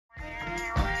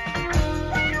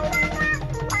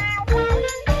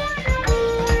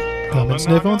Come and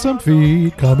sniff on some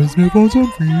feet. Come and sniff on some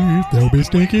feet. They'll be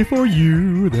stinky for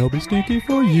you. They'll be stinky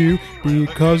for you.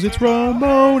 Because it's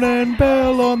Ramon and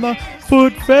Bell on the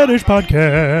Foot Fetish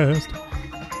Podcast.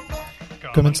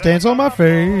 Come and dance on my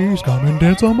face. Come and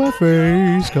dance on my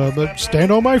face. Come and stand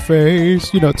on my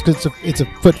face. You know, it's a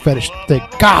foot fetish thing.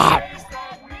 God!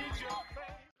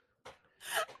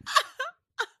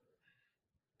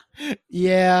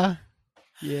 Yeah.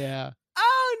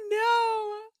 Oh,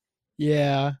 no.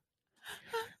 Yeah.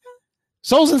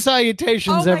 Souls and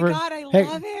salutations, oh, my God, I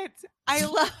love it. I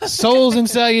love it. Souls and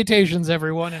salutations,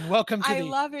 everyone, and welcome to I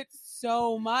love it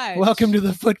so much. Welcome to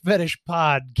the Foot Fetish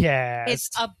Podcast. It's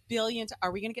a billion.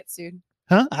 Are we going to get sued?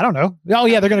 Huh? I don't know. Oh,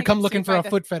 yeah, they're going to come looking for a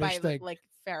foot fetish by, thing. Like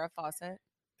Farrah Fawcett.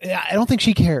 Yeah, I don't think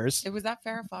she cares. Was that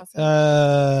Farrah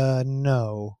Fawcett?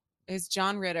 No. It was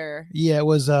John Ritter. Yeah, it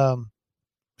was,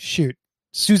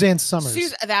 Suzanne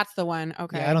Summers. That's the one.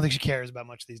 Okay. Yeah, I don't think she cares about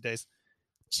much these days.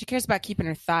 She cares about keeping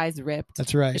her thighs ripped.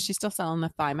 That's right. Is she still selling the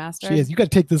Thigh Master? She is. You got to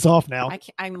take this off now.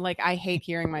 I hate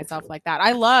hearing myself like that.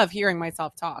 I love hearing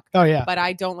myself talk. Oh, yeah. But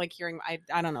I don't like hearing,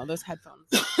 I don't know, those headphones.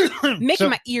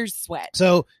 Making my ears sweat.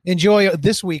 So enjoy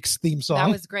this week's theme song.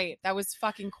 That was great. That was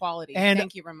fucking quality. And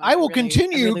thank you, Ramon. I will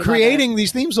continue creating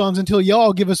these theme songs until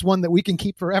y'all give us one that we can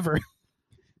keep forever. And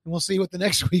we'll see what the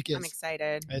next week is. I'm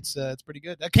excited. It's pretty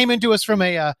good. That came into us from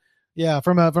a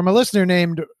listener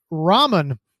named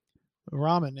Ramen.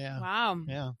 Ramen, yeah. Wow.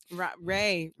 Yeah.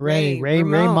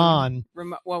 Ramon.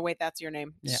 Well, wait, that's your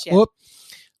name. Yeah. Shit.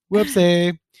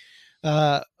 Whoopsie.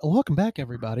 Welcome back,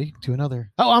 everybody, to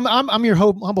another. Oh, I'm your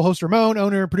humble host, Ramon,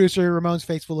 owner and producer. Ramon's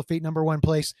Face Full of Feet, #1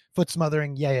 place, foot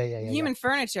smothering. Yeah. Human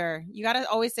furniture. You got to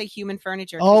always say human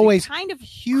furniture. Always. It kind of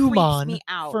human creeps me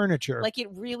out. furniture. Like it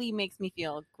really makes me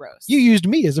feel gross. You used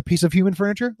me as a piece of human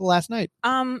furniture last night.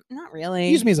 Not really.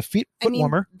 You used me as a foot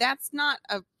warmer. That's not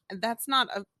a.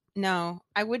 No,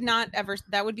 I would not ever.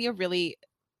 That would be a really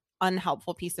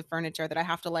unhelpful piece of furniture that I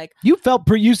have to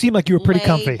You seem like you were pretty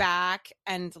comfy. Back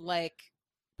and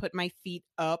put my feet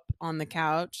up on the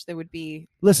couch. That would be.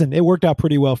 Listen, it worked out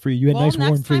pretty well for you. You had nice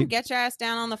warm feet. Get your ass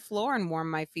down on the floor and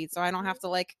warm my feet, so I don't have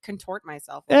to contort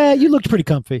myself. You looked pretty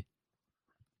comfy.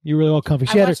 You were really well comfy.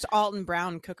 I watched Alton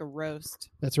Brown cook a roast.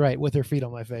 That's right, with her feet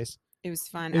on my face. It was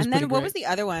fun. And then what was the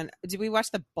other one? Did we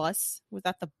watch The Bus? Was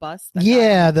that The Bus?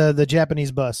 The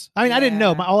Japanese bus. I mean, I didn't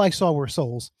know. All I saw were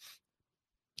soles.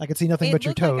 I could see nothing but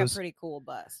your toes. Like a pretty cool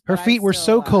bus. Her feet were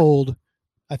so cold.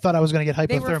 I thought I was going to get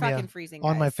hypothermia. They were fucking freezing,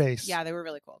 on my face. Yeah, they were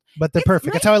really cold. But they're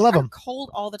perfect. That's how I love them. Cold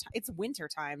all the time. It's winter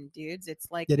time, dudes. It's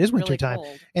it is winter time.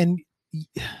 Cold. And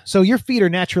so your feet are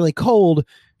naturally cold,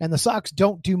 and the socks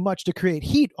don't do much to create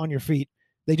heat on your feet.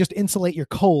 They just insulate your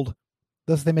cold.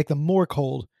 Thus, they make them more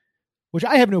cold. Which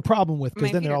I have no problem with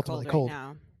because then they're ultimately cold. Right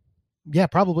now. Yeah,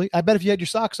 probably. I bet if you had your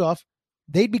socks off,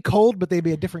 they'd be cold, but they'd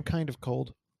be a different kind of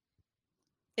cold.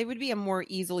 It would be a more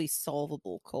easily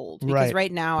solvable cold. Because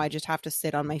right now I just have to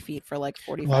sit on my feet for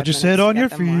 45 minutes. Well, just sit on your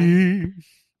feet.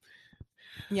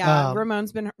 Yeah,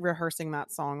 Ramon's been rehearsing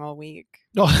that song all week.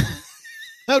 Oh,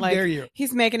 how dare you?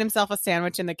 He's making himself a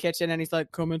sandwich in the kitchen and he's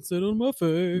like, come and sit on my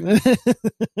face.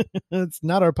 It's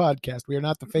not our podcast. We are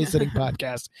not the face-sitting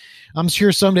podcast. I'm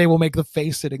sure someday we'll make the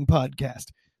face-sitting podcast.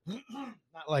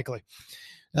 Not likely.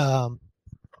 So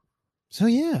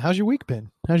yeah, how's your week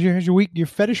been? How's your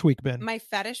fetish week been? My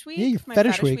fetish week? Yeah, your my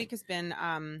fetish week has been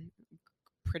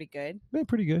pretty good. Yeah,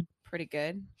 pretty good. Pretty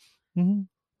good. Mm-hmm.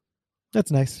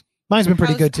 That's nice. Mine's been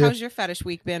pretty good too. How's your fetish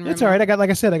week been? It's all right. I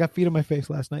got feet on my face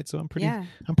last night, so I'm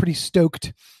pretty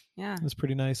stoked. Yeah, it's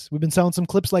pretty nice. We've been selling some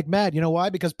clips like mad. You know why?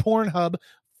 Because Pornhub,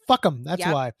 fuck them. That's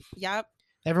why. Yep.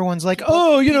 Everyone's like,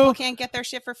 people can't get their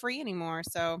shit for free anymore.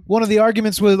 So one of the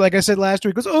arguments was, like I said last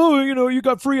week, was, you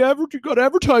got you got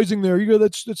advertising there. You got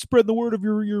that's spreading the word of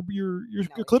your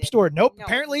clip store. Nope. No,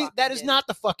 apparently that is not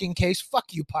the fucking case.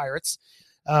 Fuck you, pirates.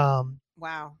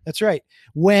 Wow. That's right.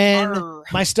 When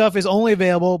my stuff is only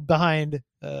available behind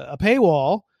a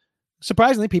paywall,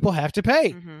 surprisingly, people have to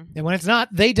pay. Mm-hmm. And when it's not,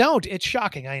 they don't. It's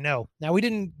shocking. I know. Now, we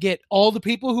didn't get all the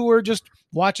people who were just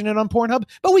watching it on Pornhub,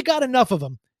 but we got enough of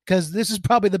them because this is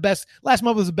probably the best. Last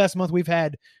month was the best month we've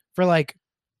had for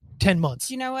 10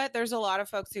 months. You know what? There's a lot of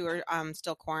folks who are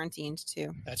still quarantined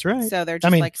too. That's right. So they're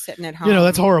just sitting at home.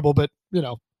 That's horrible, but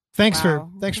thanks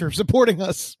for supporting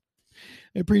us.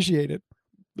 I appreciate it.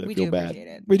 We do appreciate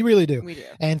it. We really do. We do.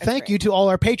 And thank you to all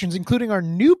our patrons, including our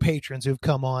new patrons who've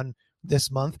come on this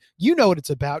month. You know what it's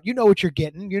about. You know what you're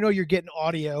getting. You're getting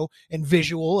audio and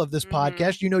visual of this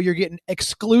podcast. You're getting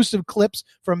exclusive clips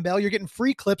from Bell. You're getting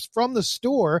free clips from the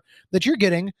store that you're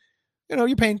getting.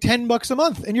 You're paying $10 a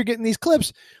month and you're getting these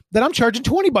clips that I'm charging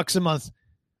 $20 a month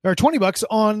or $20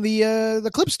 on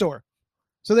the clip store.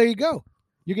 So there you go.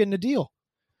 You're getting a deal.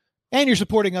 And you're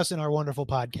supporting us in our wonderful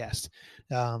podcast.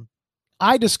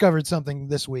 I discovered something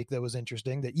this week that was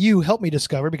interesting that you helped me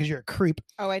discover because you're a creep.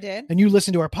 Oh, I did? And you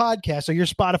listen to our podcast, so your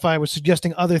Spotify was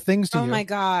suggesting other things to you. Oh my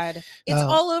God. It's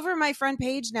all over my front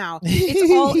page now.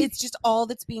 It's just all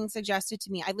that's being suggested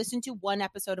to me. I listened to one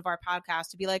episode of our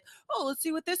podcast to be like, oh, let's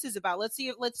see what this is about. Let's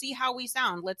see how we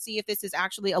sound. Let's see if this is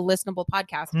actually a listenable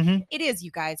podcast. Mhm. It is,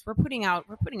 you guys. We're putting out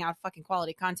fucking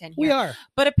quality content here. We are.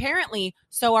 But apparently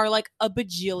so are like a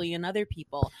bajillion other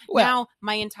people. Well, now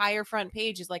my entire front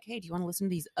page is like, hey, do you want to listen to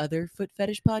these other foot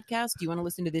fetish podcasts? Do you want to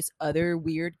listen to this other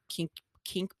weird kink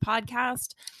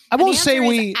podcast? I won't say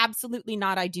we absolutely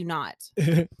not. I do not.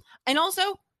 And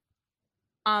also,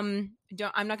 I'm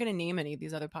not going to name any of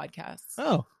these other podcasts.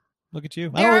 Oh, look at you.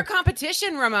 They're our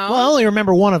competition, Ramon. Well, I only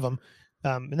remember one of them.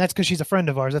 And that's because she's a friend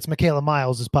of ours. That's Michaela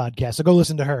Miles' podcast. So go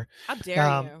listen to her. How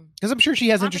dare you? Because I'm sure she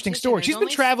has interesting stories. She's been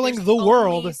traveling the only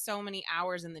world. So many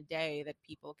hours in the day that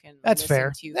people can. That's listen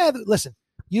fair. To. Yeah, listen,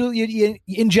 you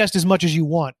ingest as much as you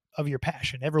want of your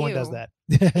passion. Everyone does that.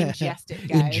 Ingest it,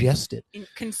 guys. Ingest it.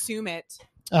 Consume it.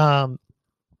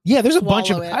 Yeah, there's a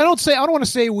bunch of. It. I don't want to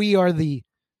say we are the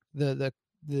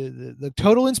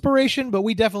total inspiration, but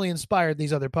we definitely inspired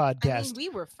these other podcasts. I mean, we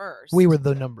were first. We were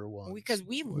the number one because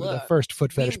we were the first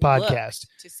foot fetish podcast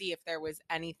to see if there was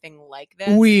anything like this.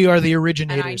 We are the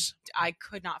originators. And I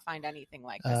could not find anything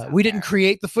like this. We didn't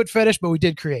create the foot fetish, but we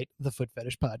did create the foot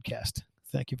fetish podcast.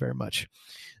 Thank you very much.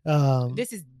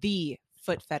 This is the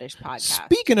foot fetish podcast.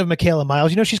 Speaking of Michaela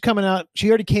Miles, she's coming out. She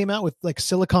already came out with like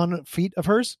silicone feet of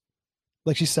hers,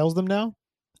 like she sells them now.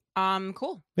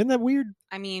 Cool. Isn't that weird?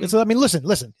 I mean,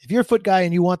 listen. If you're a foot guy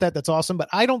and you want that, that's awesome. But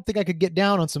I don't think I could get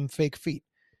down on some fake feet.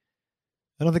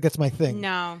 I don't think that's my thing.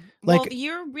 No. Like, well,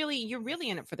 you're really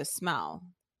in it for the smell.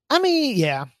 I mean,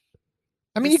 yeah.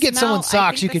 I mean, you get someone's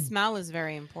socks. The smell is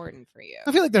very important for you.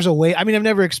 I feel like there's a way. I mean, I've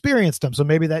never experienced them, so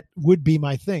maybe that would be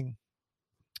my thing.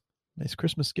 Nice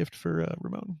Christmas gift for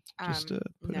Ramon. Just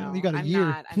no, you got a I'm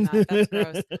year. I'm not. That's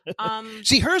gross.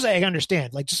 See, hers I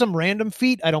understand. Like just some random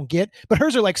feet I don't get, but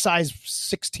hers are like size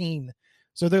 16,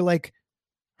 so they're like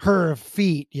her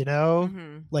feet.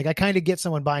 Mm-hmm. Like I kind of get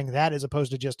someone buying that as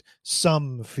opposed to just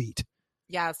some feet.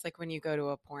 Yeah, it's like when you go to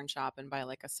a porn shop and buy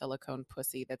like a silicone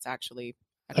pussy that's actually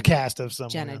a cast of someone.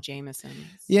 Jenna Jameson.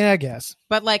 Yeah, I guess.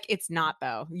 But like, it's not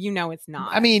though. It's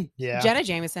not. I mean, yeah. Jenna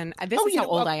Jameson. This is how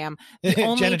old I am. The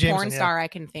only porn star I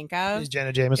can think of is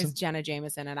Jenna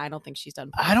Jameson. And I don't think she's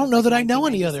done. I don't know that I know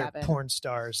any other porn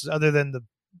stars other than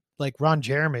like Ron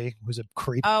Jeremy, who's a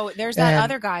creep. Oh, there's that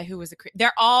other guy who was a creep.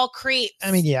 They're all creeps.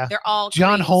 I mean, yeah, they're all.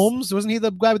 John creeps. Holmes, wasn't he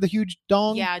the guy with the huge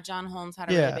dong? Yeah, John Holmes had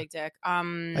a really big dick.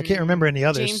 I can't remember any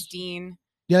others. James Dean.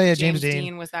 Yeah, James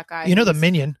Dean was that guy. The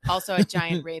Minion. Also a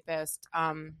giant rapist.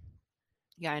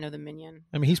 Yeah, I know the Minion.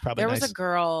 I mean, he's probably there nice. was a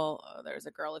girl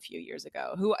a few years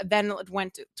ago who then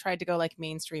tried to go like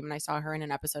mainstream, and I saw her in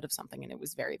an episode of something, and it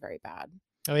was very, very bad.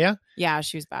 Oh yeah? Yeah,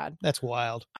 she was bad. That's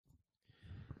wild.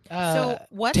 So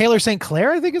what? Taylor St.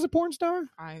 Clair, I think, is a porn star.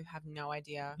 I have no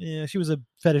idea. Yeah, she was a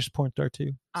fetish porn star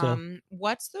too. So.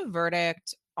 What's the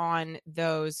verdict on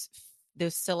those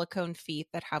silicone feet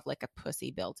that have like a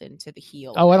pussy built into the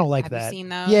heel? Oh, I don't like have that. You seen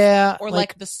those? Yeah, or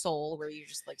like the sole where you're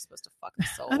just like supposed to fuck the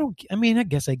sole. I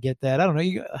guess I get that. I don't know.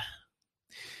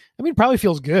 I mean, it probably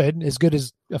feels good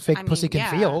as a fake pussy can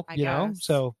feel. I guess.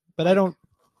 So, but I don't.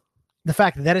 The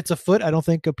fact that it's a foot, I don't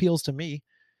think appeals to me.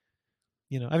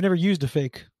 I've never used a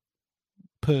fake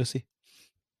pussy.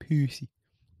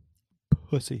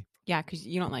 Yeah, because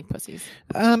you don't like pussies.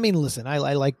 I mean, listen, I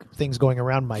like things going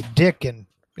around my dick and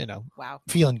wow,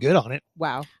 feeling good on it.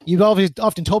 Wow. You've always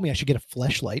often told me I should get a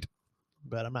fleshlight,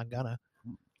 but I'm not gonna.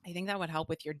 I think that would help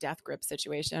with your death grip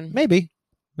situation. Maybe.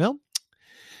 Well,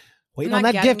 waiting on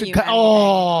that gift.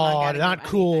 Oh, not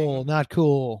cool. Anything. Not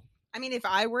cool. I mean, if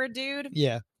I were a dude,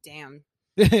 yeah. Damn.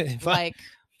 Like.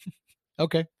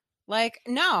 Okay. Like,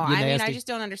 no, I mean, I just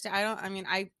don't understand. I don't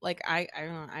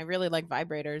know. I really like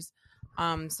vibrators.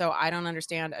 So I don't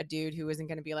understand a dude who isn't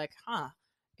going to be like,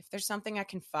 if there's something I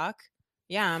can fuck,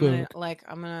 yeah, I'm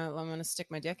gonna stick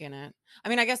my dick in it. I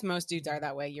mean, I guess most dudes are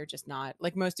that way. You're just not.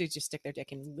 Like, most dudes just stick their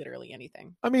dick in literally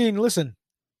anything. I mean, listen,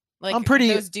 like I'm pretty.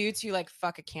 Those dudes who like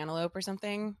fuck a cantaloupe or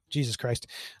something. Jesus Christ.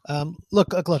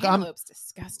 Look. Cantaloupe's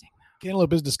disgusting.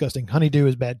 Cantaloupe is disgusting. Honeydew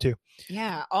is bad too.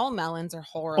 Yeah, all melons are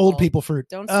horrible. Old people fruit.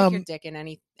 Don't stick your dick in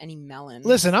any melon.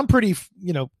 Listen, I'm pretty, free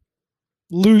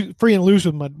and loose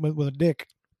with a dick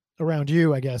around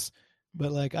you, I guess.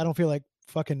 But like, I don't feel like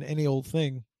fucking any old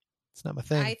thing. It's not my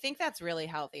thing. I think that's really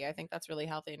healthy. I think that's really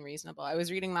healthy and reasonable. I was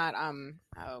reading that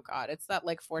oh god, it's that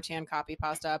like 4chan copy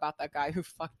pasta about that guy who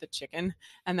fucked the chicken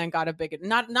and then got a big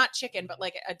not chicken but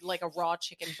like a raw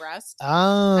chicken breast.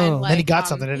 Oh, and like, then he got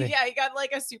something, didn't he? Yeah, he got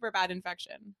like a super bad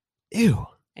infection. Ew.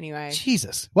 Anyway.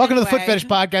 Jesus. Welcome to the Foot Fetish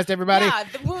Podcast, everybody. Yeah,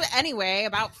 anyway,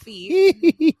 about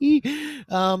feet.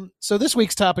 So this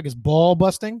week's topic is ball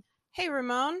busting. Hey,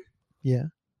 Ramon. Yeah.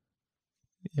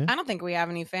 I don't think we have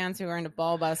any fans who are into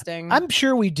ball busting. I'm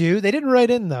sure we do. They didn't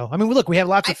write in, though. I mean, look, we have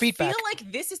lots of feedback. I feel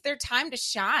like this is their time to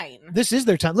shine. This is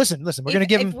their time. Listen, we're going to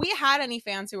give them... If we had any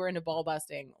fans who were into ball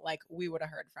busting, like, we would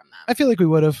have heard from them. I feel like we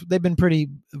would have. They've been pretty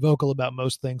vocal about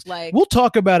most things. Like, we'll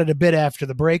talk about it a bit after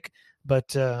the break,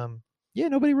 but yeah,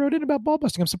 nobody wrote in about ball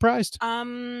busting. I'm surprised.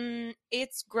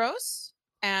 It's gross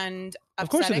and upsetting. Of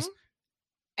course it is.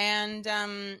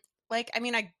 And, like, I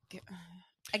mean, I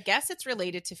guess it's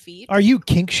related to feet. Are you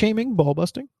kink shaming ball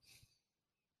busting?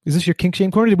 Is this your kink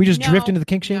shame corner? Did we just drift into the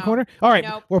kink shame corner? All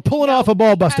right, we're pulling off a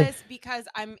ball busting because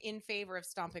I'm in favor of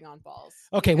stomping on balls.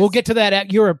 Okay, we'll get to that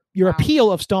at your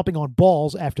appeal of stomping on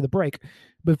balls after the break.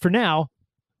 But for now,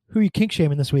 who are you kink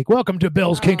shaming this week? Welcome to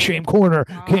Bill's Kink Shame Corner.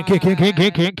 Kink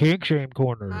Shame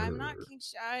Corner. I'm not kink.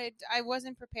 I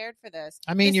wasn't prepared for this.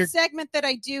 I mean, your segment that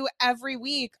I do every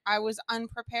week. I was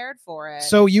unprepared for it.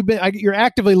 So you're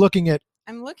actively looking at.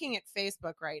 I'm looking at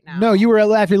Facebook right now. No, you were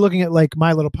actually looking at like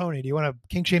My Little Pony. Do you want to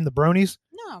kink shame the bronies?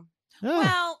 No. Oh.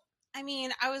 Well, I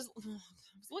mean, I was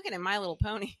looking at My Little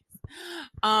Pony.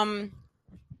 Because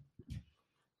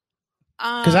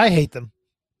I hate them.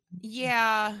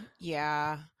 Yeah.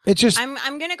 It's just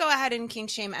I'm gonna go ahead and kink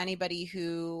shame anybody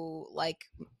who like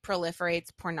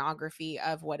proliferates pornography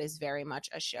of what is very much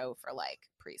a show for like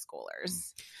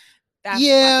preschoolers.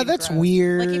 That's gross.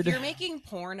 Weird. Like if you're making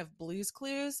porn of Blue's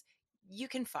Clues, you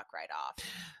can fuck right off.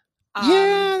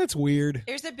 That's weird.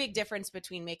 There's a big difference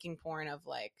between making porn of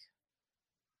like,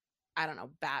 I don't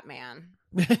know, Batman,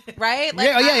 right? Like,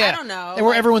 yeah. I don't know. And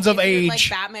where everyone's of age. Like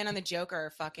Batman and the Joker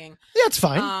are fucking. Yeah, it's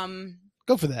fine.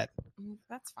 Go for that.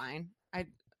 That's fine.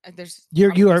 There's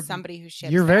somebody who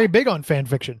ships. You're very big on fan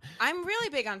fiction. I'm really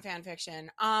big on fan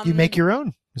fiction. You make your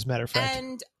own, as a matter of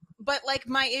fact. But like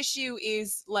my issue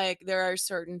is like there are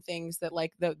certain things that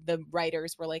like the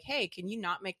writers were like, hey, can you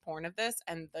not make porn of this?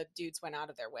 And the dudes went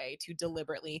out of their way to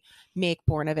deliberately make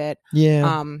porn of it.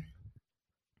 Yeah. And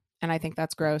I think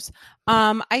that's gross.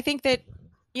 I think that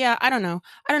I don't know.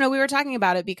 We were talking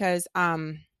about it because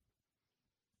I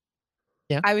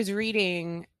was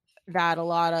reading that a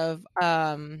lot of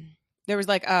there was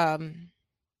like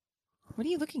what are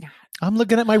you looking at? I'm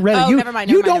looking at my Reddit. Never mind.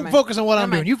 Don't focus on what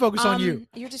I'm doing. You focus on you.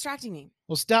 You're distracting me.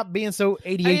 Well, stop being so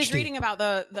ADHD. I was reading about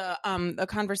the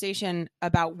conversation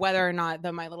about whether or not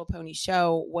the My Little Pony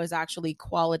show was actually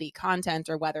quality content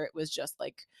or whether it was just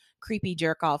like creepy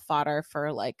jerk off fodder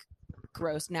for like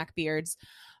gross neckbeards.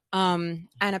 And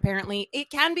apparently it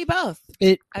can be both.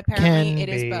 It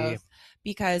is both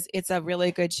because it's a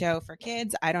really good show for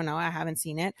kids. I don't know. I haven't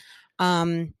seen it.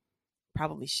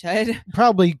 Probably should.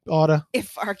 Probably oughta.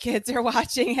 If our kids are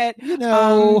watching it.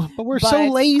 But we're so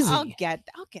lazy. I'll get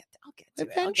to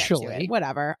eventually. it.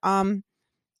 Whatever. And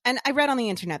I read on the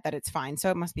internet that it's fine, so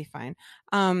it must be fine.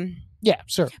 Yeah,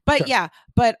 sure. But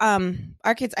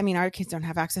our kids don't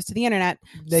have access to the internet.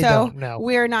 They don't know.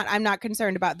 I'm not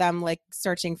concerned about them like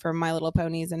searching for My Little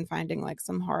Ponies and finding like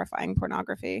some horrifying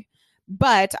pornography.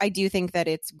 But I do think that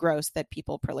it's gross that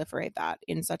people proliferate that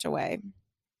in such a way.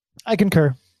 I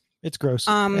concur. It's gross.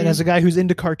 And as a guy who's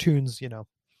into cartoons, don't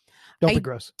be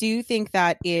gross. I do think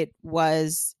that it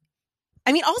was.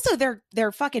 I mean, also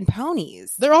they're fucking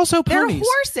ponies. They're also ponies.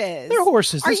 They're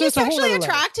horses. Are you sexually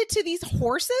attracted to these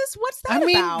horses? What's that about? I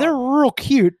mean, they're real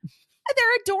cute.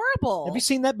 They're adorable. Have you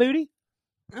seen that booty?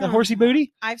 That horsey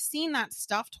booty? I've seen that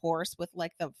stuffed horse with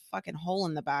like the fucking hole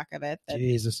in the back of it.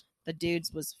 Jesus. The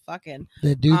dudes was fucking.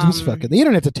 The dudes was fucking. The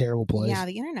internet's a terrible place. Yeah,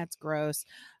 the internet's gross.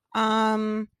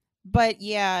 But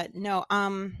they're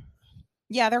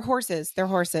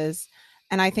horses.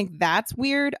 And I think that's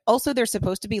weird. Also, they're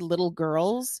supposed to be little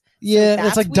girls. Yeah, so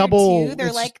it's like double. Too.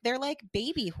 They're like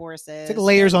baby horses. It's like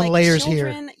layers on layers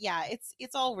children. here. Yeah,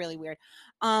 it's all really weird.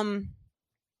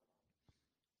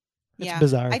 It's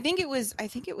bizarre. I think it was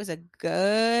a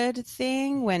good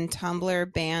thing when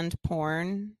Tumblr banned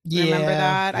porn. Remember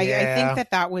that? Yeah. I think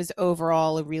that was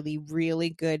overall a really, really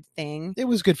good thing. It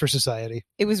was good for society.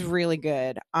 It was really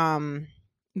good.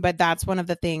 But that's one of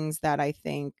the things that I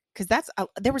think, because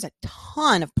there was a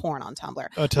ton of porn on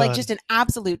Tumblr. Like just an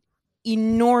absolute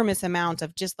enormous amount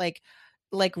of just like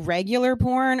regular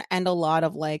porn and a lot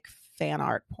of like fan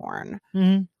art porn.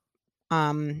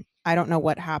 Mm-hmm. I don't know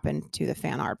what happened to the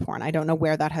fan art porn. I don't know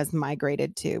where that has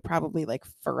migrated to. Probably like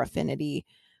Fur Affinity,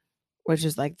 which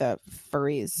is like the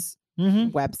furries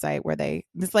website where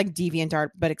this like deviant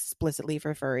art, but explicitly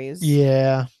for furries.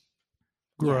 Yeah.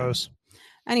 Gross.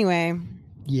 Yeah. Anyway.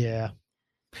 Yeah.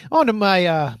 On to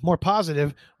my more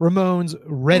positive Ramones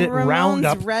Reddit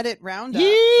Roundup. Reddit Roundup. Yeehaw!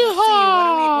 Let's see,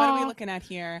 what are we looking at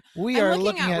here? I'm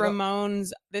looking at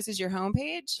Ramones. This is your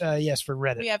homepage? Yes, for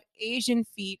Reddit. We have Asian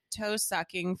feet, toe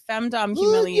sucking, femdom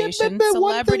humiliation, celebrity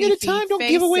one thing at a feet, time. Don't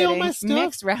face give away sitting, all my stuff.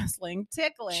 mixed wrestling,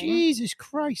 tickling. Jesus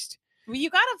Christ. Well, you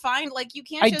gotta find, like, you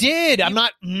can't. I did. I'm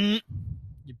not. You're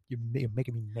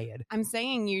making me mad. I'm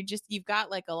saying you've got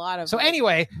like a lot of. So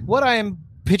anyway, what I am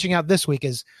pitching out this week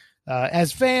is,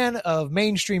 as fan of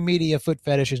mainstream media foot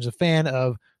fetish, as a fan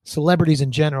of celebrities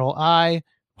in general, I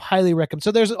highly recommend.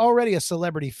 So there's already a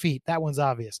celebrity feet. That one's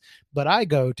obvious. But I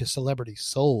go to celebrity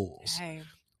souls. Okay.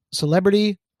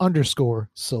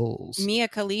 Celebrity_souls. Mia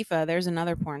Khalifa. There's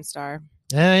another porn star.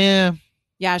 Yeah.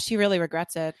 Yeah, she really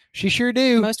regrets it. She sure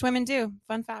do. Most women do.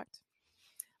 Fun fact.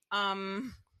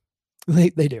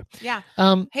 They do. Yeah.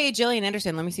 Hey, Gillian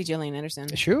Anderson. Let me see Gillian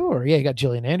Anderson. Sure. Yeah, you got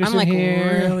Gillian Anderson I'm like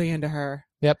here. really into her.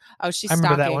 Yep. Oh, she's I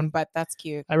remember stalking, that one. but that's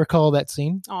cute. I recall that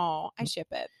scene. Oh, I ship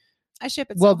it. So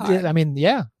Well, hard. I mean,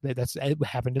 yeah, that's it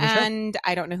happened in the show. And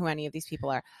I don't know who any of these people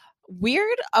are.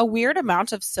 A weird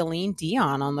amount of Celine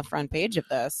Dion on the front page of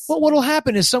this. Well, what'll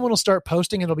happen is someone will start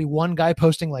posting, and it'll be one guy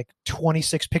posting like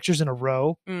 26 pictures in a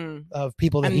row of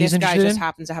people that and he's this guy interested just in.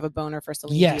 happens to have a boner for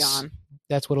Celine Dion.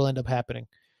 That's what'll end up happening.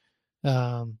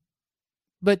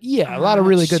 But yeah, a lot of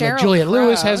really good. Like Sheryl Juliette Crow.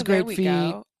 Lewis has great There we feet.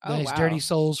 go. Nice wow. Dirty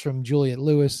Souls from Juliette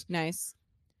Lewis. Nice.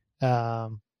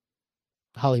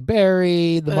 Holly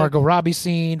Berry, the Margot Robbie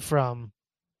scene from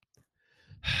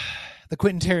the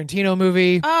Quentin Tarantino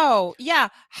movie. Oh, yeah.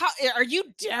 How are you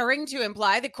daring to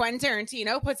imply that Quentin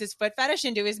Tarantino puts his foot fetish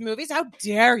into his movies? How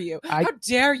dare you? How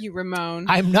dare you, Ramon?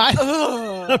 I'm not.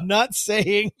 Ugh. I'm not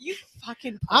saying. You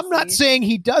fucking pussy. I'm not saying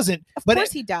he doesn't. Of but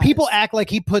course he does. People act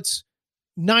like he puts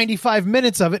 95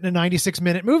 minutes of it in a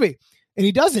 96-minute movie. And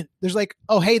he doesn't. There's like,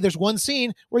 oh, hey, there's one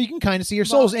scene where you can kind of see your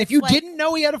souls. And if you didn't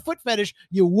know he had a foot fetish,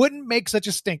 you wouldn't make such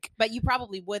a stink. But you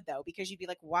probably would, though, because you'd be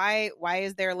like, why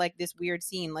is there like this weird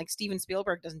scene? Like Steven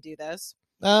Spielberg doesn't do this.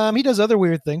 He does other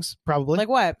weird things, probably. Like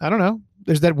what? I don't know.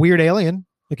 There's that weird alien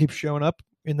that keeps showing up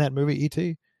in that movie,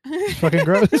 E.T. It's fucking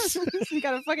gross. He's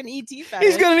got a fucking E.T. fetish.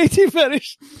 He's got an E.T.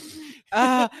 fetish.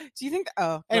 Do you think?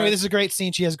 Anyway, this is a great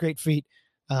scene. She has great feet.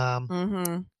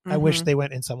 I wish they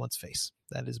went in someone's face.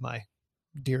 That is my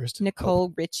dearest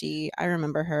Nicole Richie. I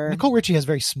remember her. Nicole Richie has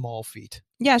very small feet.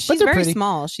 Yeah, she's very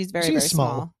small. She's very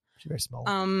small. She's very small.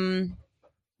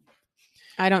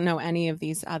 I don't know any of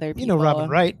these other people. You know Robin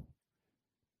Wright.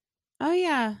 Oh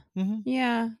yeah.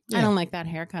 Yeah. I don't like that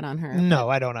haircut on her. No,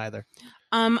 I don't either.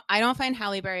 I don't find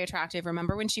Halle Berry attractive.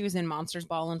 Remember when she was in Monsters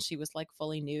Ball and she was like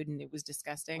fully nude and it was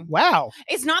disgusting? Wow.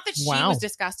 It's not that she was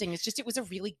disgusting. It's just it was a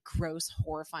really gross,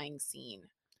 horrifying scene.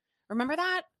 Remember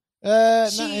that?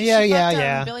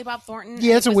 Yeah. Billy Bob Thornton.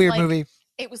 Yeah, it's a weird movie.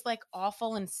 It was like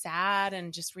awful and sad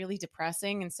and just really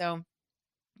depressing. And so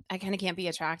I kind of can't be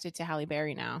attracted to Halle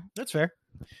Berry now. That's fair.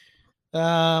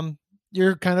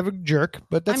 You're kind of a jerk,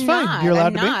 but that's fine. You're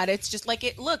allowed to be. It's just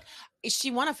like Look, she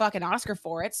won a fucking Oscar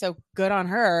for it, so good on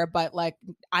her. But like,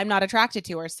 I'm not attracted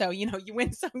to her. So you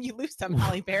win some, you lose some.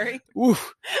 Halle Berry.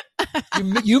 Oof.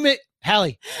 you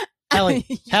Halle. You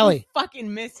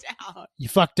fucking missed out. You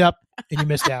fucked up and you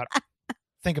missed out.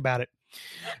 Think about it.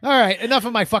 All right, enough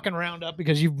of my fucking roundup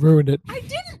because you've ruined it. I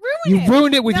didn't ruin it. You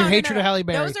ruined it with your hatred of Halle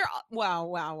Berry. Those are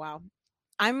wow.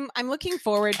 I'm looking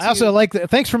forward to. I also like that.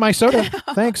 Thanks for my soda.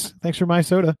 Thanks for my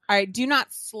soda. All right, do not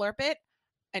slurp it,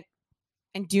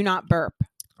 and do not burp.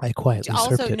 I quietly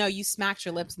also slurped it. No, you smacked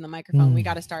your lips in the microphone. We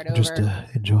got to start over. Just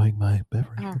enjoying my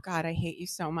beverage. Oh God, I hate you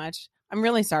so much. I'm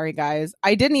really sorry, guys.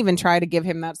 I didn't even try to give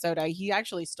him that soda. He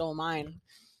actually stole mine.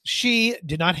 She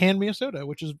did not hand me a soda,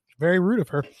 which is very rude of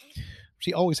her.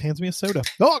 She always hands me a soda.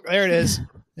 Oh, there it is.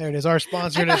 There it is. Our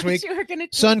sponsor this week.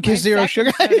 Sunkist Zero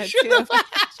Sugar. You were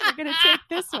going to take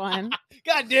this one.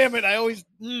 God damn it. I always.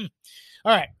 All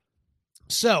right.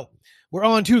 So we're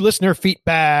on to listener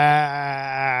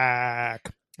feedback.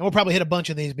 And we'll probably hit a bunch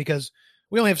of these because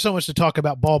we only have so much to talk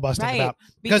about ball busting about.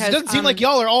 Because it doesn't seem like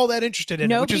y'all are all that interested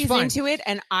in it, which is fine. Nobody's into it,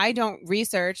 and I don't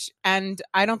research, and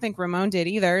I don't think Ramon did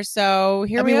either. So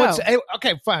here we go.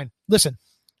 Okay, fine. Listen.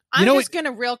 I'm just going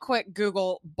to real quick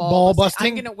Google ball busting.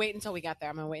 I'm going to wait until we get there.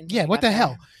 I'm going to wait until what the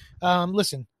hell?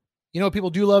 Listen, you know what people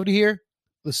do love to hear?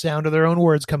 The sound of their own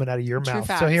words coming out of your mouth.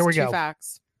 Facts, so here we go.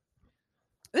 Facts.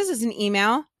 This is an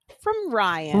email from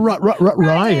Ryan.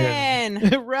 Ryan.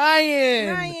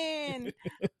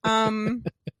 Ryan.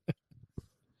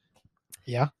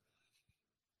 Yeah.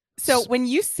 So when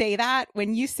you say that,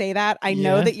 I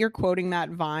know that you're quoting that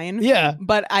Vine. Yeah.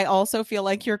 But I also feel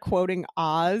like you're quoting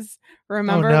Oz.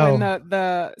 Remember when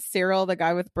the Cyril, the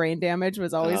guy with brain damage,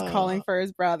 was always calling for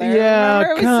his brother? Yeah,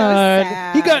 remember? It was so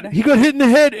sad. He got hit in the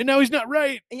head, and now he's not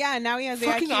right. Yeah, now he has the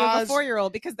Fucking IQ Oz. of a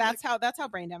 4-year-old because that's how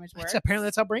brain damage works. Apparently,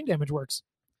 that's how brain damage works.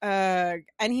 And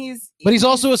he's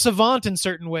also a savant in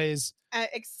certain ways.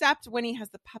 Except when he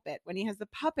has the puppet. When he has the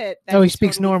puppet, he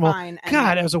speaks totally normal. Fine.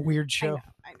 God, that was a weird show.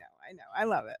 I know. I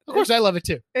love it. Of course, I love it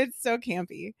too. It's so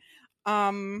campy.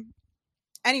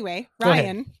 Anyway,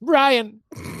 Ryan.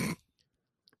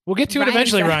 We'll get to it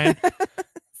eventually, Ryan.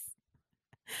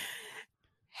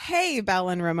 Hey, Belle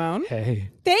and Ramon.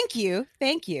 Hey. Thank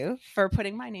you for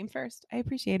putting my name first. I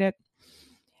appreciate it.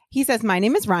 He says, my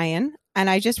name is Ryan, and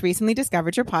I just recently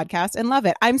discovered your podcast and love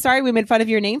it. I'm sorry we made fun of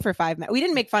your name for 5 minutes. We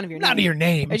didn't make fun of your name. Not of your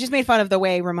name. I just made fun of the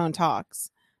way Ramon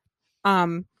talks.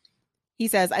 He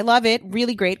says, I love it.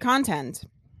 Really great content.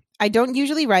 I don't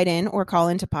usually write in or call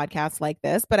into podcasts like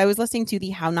this, but I was listening to the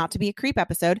How Not to Be a Creep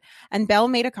episode, and Belle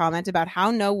made a comment about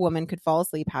how no woman could fall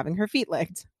asleep having her feet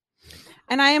licked.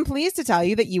 And I am pleased to tell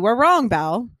you that you are wrong,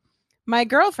 Belle. My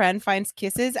girlfriend finds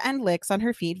kisses and licks on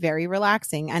her feet very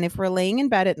relaxing, and if we're laying in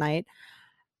bed at night,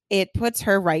 it puts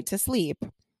her right to sleep.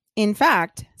 In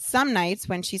fact, some nights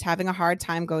when she's having a hard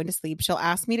time going to sleep, she'll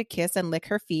ask me to kiss and lick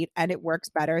her feet, and it works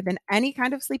better than any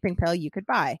kind of sleeping pill you could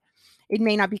buy. It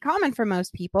may not be common for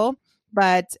most people,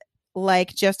 but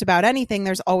like just about anything,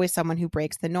 there's always someone who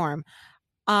breaks the norm.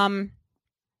 I'm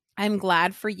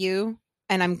glad for you,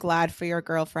 and I'm glad for your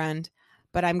girlfriend,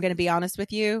 but I'm going to be honest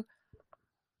with you.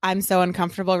 I'm so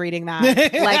uncomfortable reading that.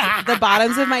 Like the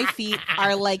bottoms of my feet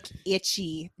are like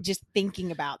itchy just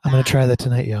thinking about that. I'm gonna try that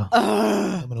tonight, y'all.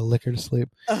 I'm gonna lick her to sleep.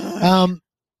 I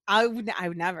would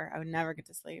never get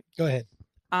to sleep. Go ahead.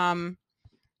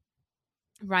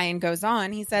 Ryan goes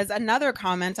on. He says, another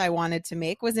comment I wanted to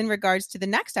make was in regards to the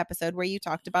next episode where you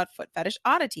talked about foot fetish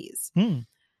oddities. I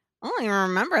don't even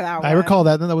remember that one. I recall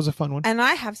that. That was a fun one. And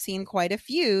I have seen quite a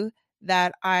few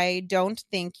that I don't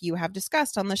think you have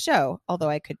discussed on the show, although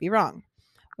I could be wrong.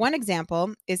 One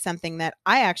example is something that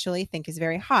I actually think is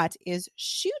very hot is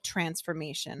shoe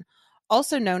transformation,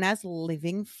 also known as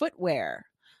living footwear.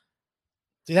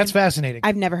 See, that's fascinating.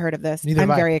 I've never heard of this. Neither I'm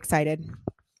have I. very excited.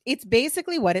 It's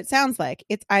basically what it sounds like.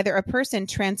 It's either a person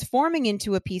transforming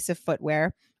into a piece of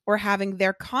footwear or having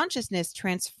their consciousness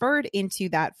transferred into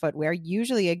that footwear,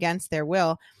 usually against their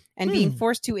will, and being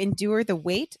forced to endure the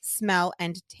weight, smell,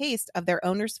 and taste of their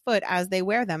owner's foot as they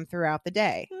wear them throughout the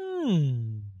day.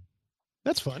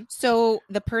 That's fun. So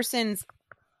the person's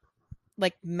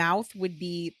like mouth would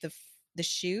be the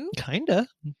shoe? Kinda.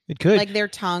 It could. Like their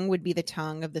tongue would be the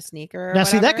tongue of the sneaker. Now,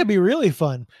 see, that could be really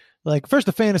fun. Like, first,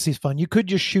 the fantasy's fun. You could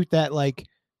just shoot that, like,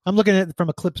 I'm looking at it from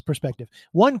a clip's perspective.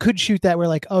 One could shoot that where,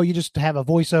 like, oh, you just have a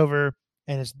voiceover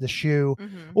and it's the shoe.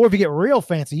 Or if you get real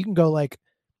fancy, you can go like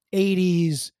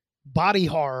 80s body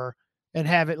horror and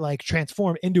have it like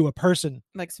transform into a person.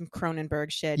 Like some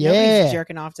Cronenberg shit. Yeah. Nobody's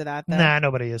jerking off to that, though. Nah,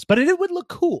 nobody is. But it would look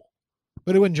cool.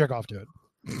 But it wouldn't jerk off to it.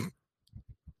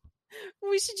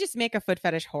 We should just make a foot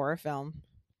fetish horror film.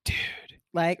 Dude.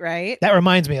 Like, right? That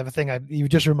reminds me of a thing you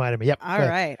just reminded me. Yep. All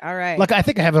right. Look, I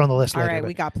think I have it on the list All later. right,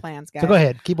 we got plans, guys. So go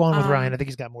ahead. Keep on with Ryan. I think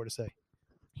he's got more to say.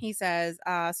 He says,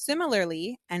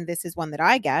 similarly, and this is one that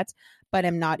I get, but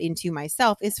am not into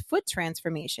myself, is foot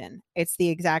transformation. It's the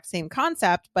exact same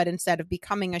concept, but instead of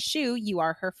becoming a shoe, you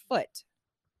are her foot.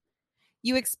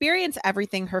 You experience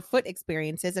everything her foot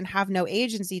experiences and have no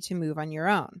agency to move on your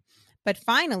own. But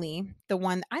finally, the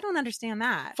one, I don't understand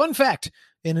that. Fun fact,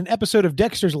 in an episode of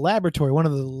Dexter's Laboratory, one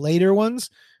of the later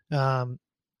ones,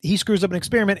 he screws up an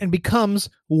experiment and becomes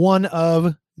one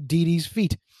of Dee Dee's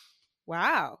feet.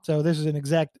 Wow. So this is there's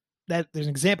an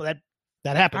example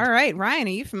that happened. All right, Ryan,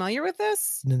 are you familiar with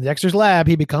this? In Dexter's lab,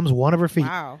 he becomes one of her feet.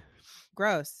 Wow.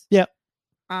 Gross. Yep.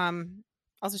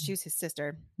 Also, she was his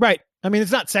sister. Right. I mean,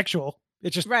 it's not sexual.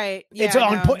 It's just right. Yeah, it's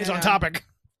on topic.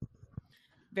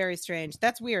 Very strange.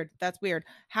 That's weird.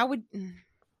 How would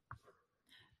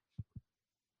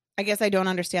I guess I don't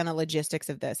understand the logistics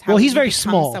of this. How he's very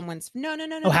small. Someone's no.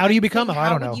 Oh, how do you become? I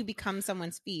don't know. How would you become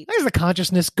someone's feet? There's the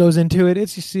consciousness goes into it.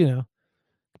 It's just,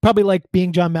 probably like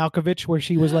being John Malkovich, where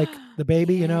she was like the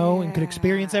baby, and could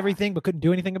experience everything but couldn't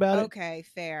do anything about it. Okay,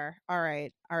 fair. All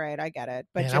right, I get it.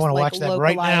 But Man, just I want to like watch that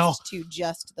right now. To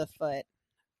just the foot.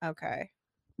 Okay.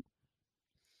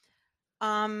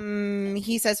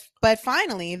 He says, but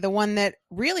finally, the one that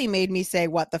really made me say,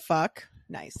 what the fuck?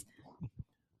 Nice.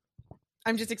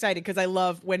 I'm just excited because I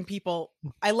love when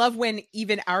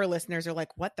even our listeners are like,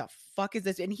 what the fuck is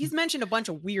this? And he's mentioned a bunch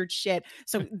of weird shit.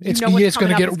 So it's going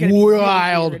to get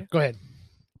wild. Really. Go ahead.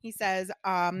 He says,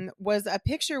 was a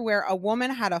picture where a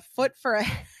woman had a foot for a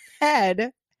head,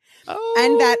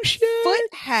 and that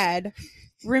foot head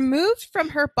removed from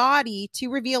her body to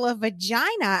reveal a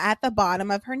vagina at the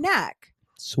bottom of her neck.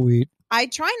 Sweet. I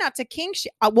try not to kink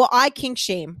shame. I kink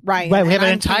shame, right? Right, we have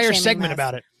an entire segment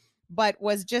about it. But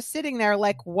was just sitting there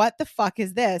like, what the fuck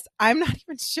is this? I'm not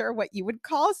even sure what you would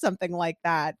call something like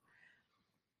that.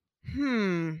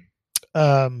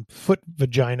 Foot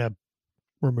vagina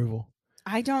removal.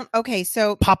 I don't. Okay,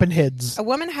 so popping heads. A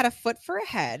woman had a foot for a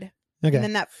head. Okay. And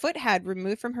then that foot head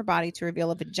removed from her body to reveal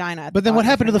a vagina. But then what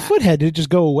happened to the foot head? Did it just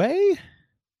go away?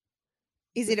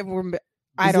 Is it a?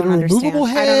 I don't understand. Removable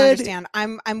head? I don't understand.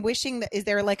 I'm wishing that. Is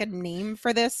there like a name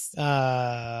for this?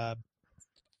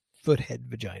 Foothead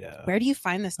vagina. Where do you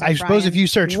find this stuff, I suppose Brian? if you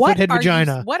search foothead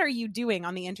vagina. What are you doing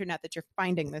on the internet that you're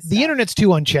finding this The stuff? internet's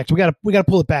too unchecked. We gotta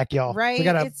pull it back, y'all. Right?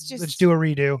 Let's do a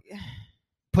redo.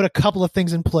 Put a couple of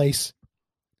things in place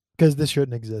because this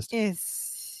shouldn't exist. It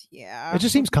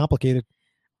just seems complicated.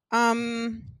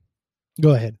 Go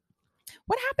ahead.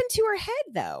 What happened to her head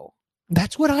though?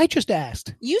 That's what I just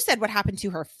asked. You said what happened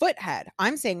to her foot head.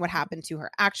 I'm saying what happened to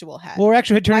her actual head. Well, her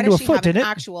actual head turned into a foot, didn't it?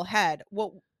 Actual head.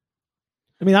 Well,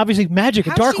 I mean, obviously magic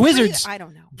and dark wizards. I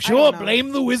don't know. Sure,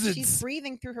 blame the wizards. She's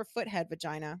breathing through her foot-head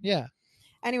vagina. Yeah.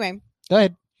 Anyway. Go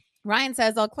ahead. Ryan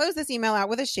says, I'll close this email out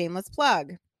with a shameless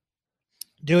plug.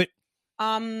 Do it.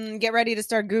 Get ready to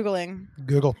start Googling.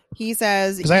 Google. He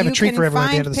says, because I have a treat for everyone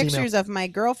at the end of this email. Pictures of my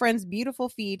girlfriend's beautiful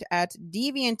feet at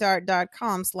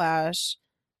deviantart.com/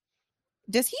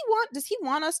 Does he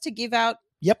want us to give out?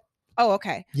 Yep. Oh,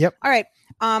 okay. Yep. All right.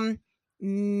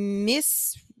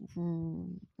 Miss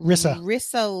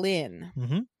Rissa Lynn.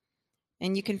 Mm-hmm.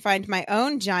 And you can find my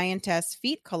own giantess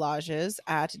feet collages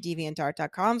at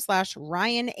deviantart.com/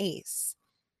 Ryan Ace.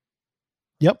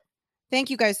 Yep. Thank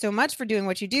you guys so much for doing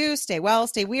what you do. Stay well,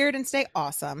 stay weird, and stay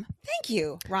awesome. Thank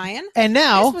you, Ryan. And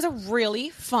now this was a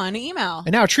really fun email.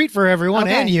 And now a treat for everyone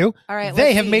and you. All right.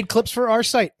 They have made clips for our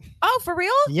site. Oh, for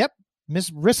real? Yep. Miss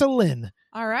Rissa Lynn.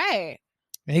 All right.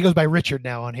 And he goes by Richard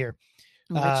now on here.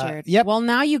 Richard. Yep. Well,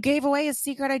 now you gave away his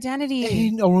secret identity.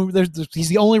 He's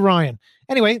the only Ryan.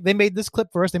 Anyway, they made this clip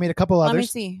for us. They made a couple others. Let me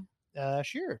see.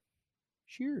 Sure.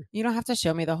 You don't have to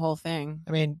show me the whole thing.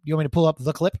 I mean, you want me to pull up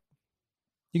the clip?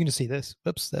 You can just see this.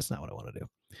 Oops, that's not what I want to do.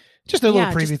 Just a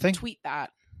little preview thing. Tweet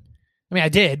that. I mean, I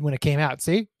did when it came out.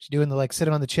 See, she's doing the like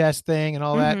sitting on the chest thing and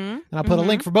all that. And I'll put a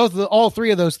link for all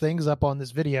three of those things up on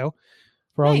this video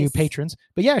for all you patrons.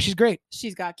 But yeah, she's great.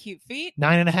 She's got cute feet.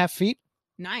 9.5 feet.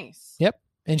 Nice. Yep.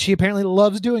 And she apparently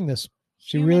loves doing this.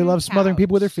 She really loves smothering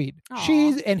people with her feet.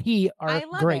 Aww. And he are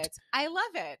great. I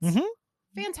love it. Mm-hmm.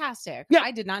 Fantastic. Yeah.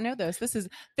 I did not know this. This is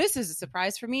a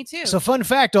surprise for me too. So fun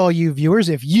fact, all you viewers,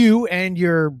 if you and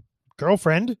your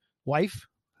girlfriend, wife,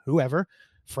 whoever,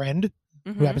 friend,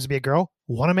 who happens to be a girl,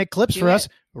 want to make clips for us,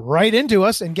 write into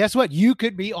us. And guess what? You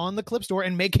could be on the clip store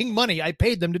and making money. I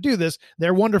paid them to do this.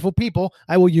 They're wonderful people.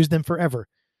 I will use them forever.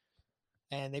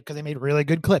 And because they made really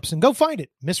good clips. And go find it.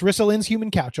 Miss Rissa Lynn's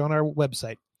Human Couch on our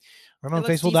website.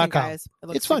 RamonFaceful.com.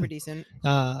 It's fun. Super decent.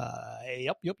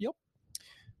 Yep.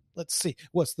 Let's see.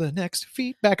 What's the next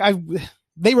feedback?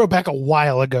 They wrote back a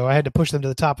while ago. I had to push them to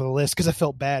the top of the list because I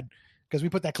felt bad because we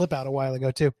put that clip out a while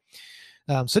ago too.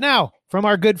 So now from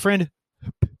our good friend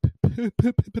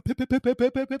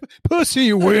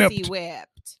Pussy Whipped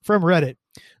from Reddit.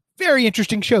 Very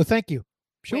interesting show. Thank you.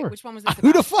 Sure. Wait, which one was this?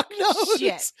 Who the fuck knows?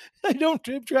 Shit. I don't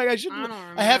keep track. I shouldn't. I don't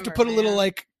remember, I have to put a little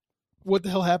like, what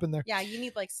the hell happened there? Yeah, you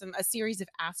need like a series of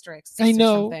asterisks. I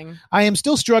know. Or something. I am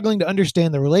still struggling to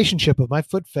understand the relationship of my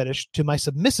foot fetish to my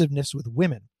submissiveness with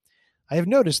women. I have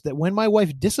noticed that when my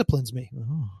wife disciplines me,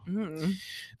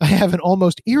 I have an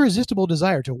almost irresistible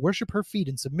desire to worship her feet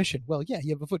in submission. Well, yeah,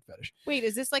 you have a foot fetish. Wait,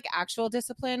 is this like actual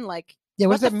discipline? Like, yeah,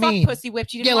 what does that mean? Pussy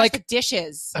Whipped? You didn't wash the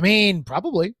dishes. I mean,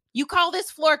 probably. You call this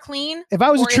floor clean? If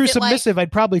I was a true submissive,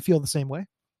 I'd probably feel the same way.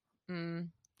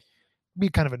 Be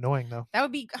kind of annoying though. That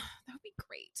would be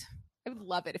great. I would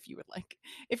love it if you would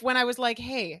if when I was like,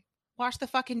 hey, wash the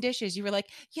fucking dishes, you were like,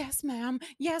 yes, ma'am,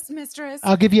 yes, mistress.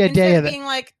 I'll give you a day of that. Being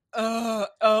like,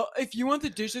 if you want the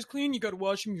dishes clean, you got to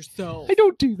wash them yourself. I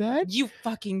don't do that. You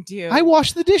fucking do. I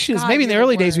wash the dishes. God, maybe in the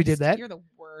early days we did that. You're the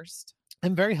worst.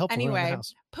 I'm very helpful around the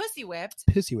house. Pussy Whipped.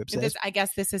 Pussy Whipped says. I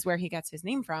guess this is where he gets his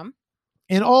name from.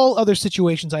 In all other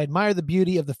situations, I admire the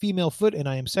beauty of the female foot, and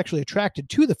I am sexually attracted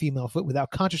to the female foot without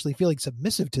consciously feeling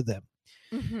submissive to them.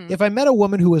 If I met a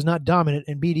woman who was not dominant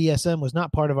and BDSM was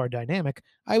not part of our dynamic,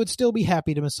 I would still be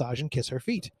happy to massage and kiss her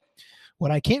feet.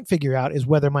 What I can't figure out is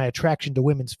whether my attraction to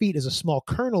women's feet is a small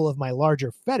kernel of my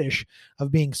larger fetish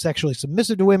of being sexually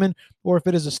submissive to women, or if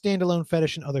it is a standalone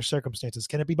fetish in other circumstances.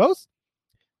 Can it be both?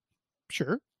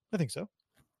 Sure. I think so.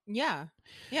 Yeah.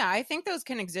 Yeah, I think those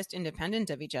can exist independent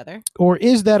of each other. Or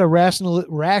is that a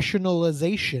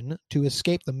rationalization to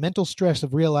escape the mental stress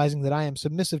of realizing that I am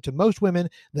submissive to most women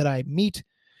that I meet,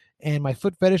 and my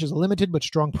foot fetish is a limited but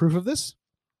strong proof of this?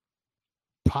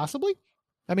 Possibly.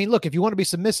 I mean, look, if you want to be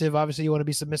submissive, obviously you want to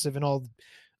be submissive in all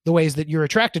the ways that you're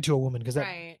attracted to a woman, because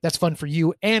that's fun for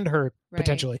you and her,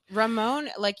 potentially. Ramon,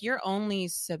 like, you're only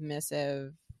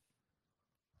submissive,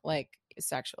 like,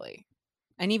 sexually.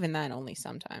 And even then, only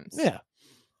sometimes. Yeah.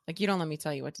 Like, you don't let me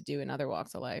tell you what to do in other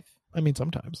walks of life. I mean,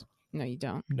 sometimes. No, you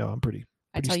don't. No, I'm pretty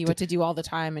I tell you what to do all the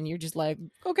time, and you're just like,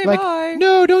 okay, like, bye.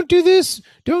 No, don't do this.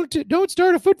 Don't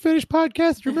start a foot fetish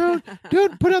podcast, Ramon.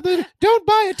 Don't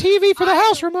buy a TV for the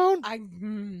house,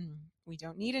 Ramon. We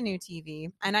don't need a new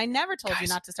TV. And I never told you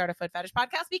not to start a foot fetish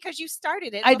podcast because you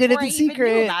started it. I did it in even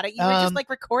secret. Knew about it. You were just like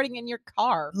recording in your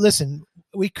car. Listen,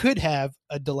 we could have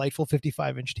a delightful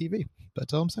 55-inch TV.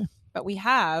 That's all I'm saying. But we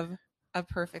have a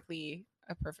perfectly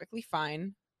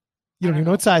fine. You don't even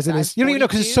know what size it is. You don't even know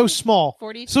because it's so small.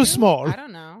 42? So small. I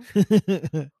don't know.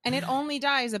 And it only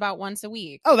dies about once a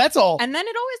week. Oh, that's all. And then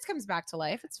it always comes back to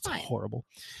life. It's fine. It's horrible.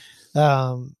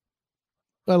 I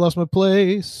lost my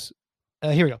place.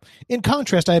 Here we go. In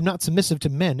contrast, I am not submissive to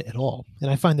men at all,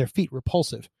 and I find their feet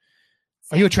repulsive.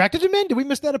 Are you attracted to men? Did we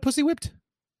miss that at Pussy Whipped?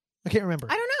 I can't remember.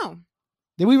 I don't know.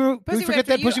 Did we forget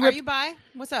that? Pussy Whipped? Are you bi?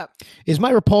 What's up? Is my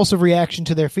repulsive reaction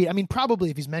to their feet, I mean, probably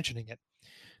if he's mentioning it,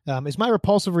 is my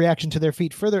repulsive reaction to their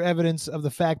feet further evidence of the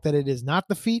fact that it is not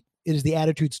the feet, it is the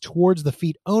attitudes towards the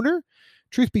feet owner?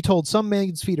 Truth be told, some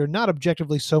men's feet are not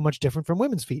objectively so much different from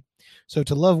women's feet. So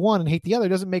to love one and hate the other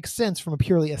doesn't make sense from a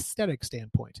purely aesthetic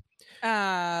standpoint.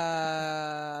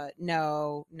 No.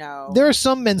 There are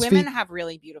some men's feet. Women have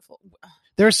really beautiful.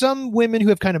 There are some women who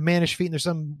have kind of mannish feet, and there's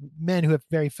some men who have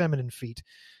very feminine feet.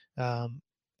 And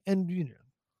you know,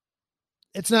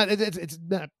 it's not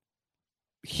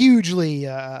hugely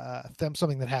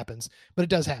something that happens, but it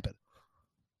does happen.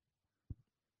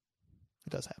 It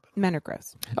does happen. Men are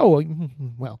gross. Oh,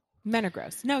 well. Men are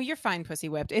gross. No, you're fine, Pussy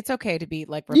Whipped. It's okay to be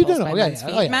like repulsed by men's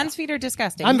feet. Men's feet are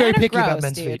disgusting. I'm very picky gross, about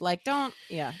men's feet. Like, don't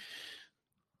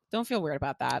feel weird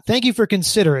about that. Thank you for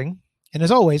considering, and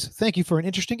as always, thank you for an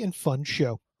interesting and fun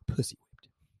show, Pussy Whipped.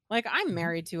 Like, I'm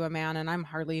married to a man, and I'm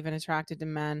hardly even attracted to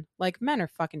men. Like, men are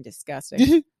fucking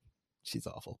disgusting. She's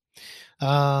awful.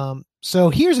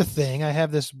 So here's a thing. I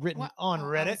have this written on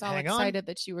Reddit.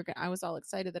 I was all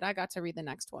excited that I got to read the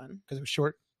next one because it was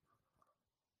short.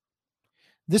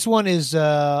 This one is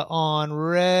on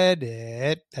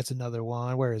Reddit. That's another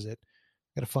one. Where is it?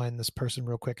 Got to find this person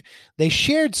real quick. They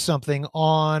shared something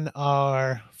on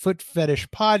our Foot Fetish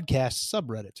podcast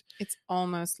subreddit. It's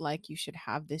almost like you should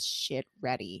have this shit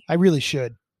ready. I really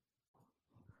should.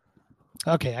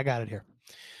 Okay, I got it here.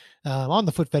 On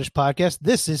the Foot Fetish podcast,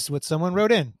 this is what someone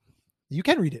wrote in. You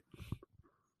can read it.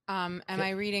 Am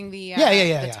I reading the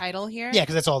title here? Yeah,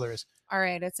 because that's all there is. All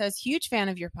right. It says, huge fan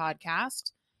of your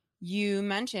podcast. You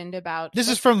mentioned about... This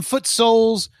is from Foot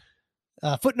Souls,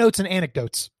 Footnotes and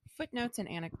Anecdotes. Footnotes and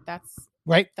Anecdotes. That's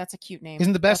right. That's a cute name.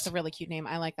 Isn't the best? That's a really cute name.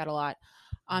 I like that a lot.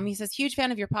 He says, huge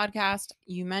fan of your podcast.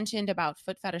 You mentioned about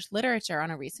foot fetish literature on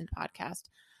a recent podcast.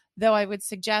 Thought I would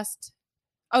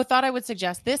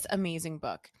suggest this amazing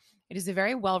book. It is a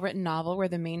very well-written novel where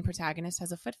the main protagonist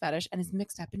has a foot fetish and is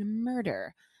mixed up in a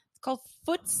murder. It's called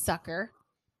Foot Sucker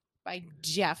by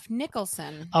Jeff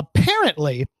Nicholson.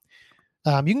 Apparently, you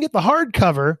can get the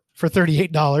hardcover for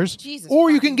 $38,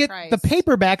 or you can get the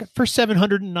paperback for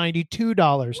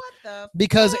 $792. What the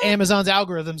because fuck? Amazon's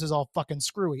algorithms is all fucking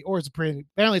screwy, or apparently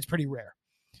it's pretty rare.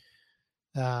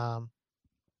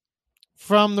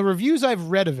 From the reviews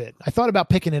I've read of it, I thought about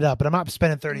picking it up, but I'm not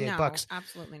spending $38.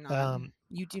 Absolutely not.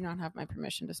 You do not have my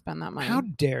permission to spend that money. How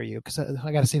dare you? Because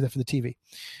I got to save that for the TV.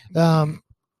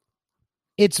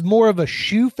 It's more of a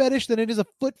shoe fetish than it is a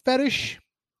foot fetish,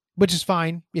 which is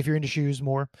fine if you're into shoes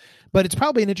more. But it's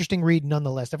probably an interesting read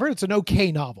nonetheless. I've heard it's an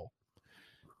okay novel.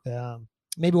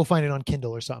 Maybe we'll find it on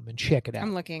Kindle or something and check it out.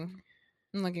 I'm looking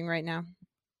right now.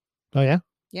 Oh, yeah?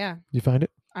 Yeah. You find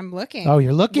it? I'm looking. Oh,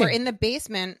 you're looking? We're in the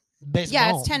basement.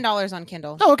 Yeah, it's $10 on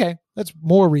Kindle. Oh, okay. That's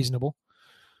more reasonable.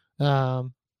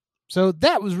 So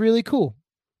that was really cool.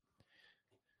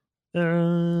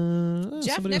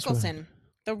 Jeff Nicholson,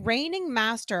 the reigning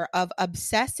master of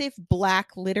obsessive black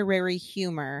literary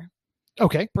humor,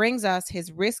 brings us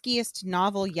his riskiest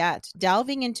novel yet,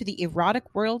 delving into the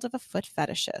erotic world of a foot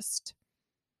fetishist.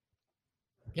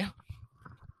 Yeah.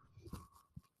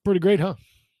 Pretty great, huh?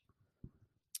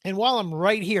 And while I'm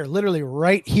right here, literally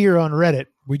right here on Reddit,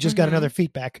 we just got another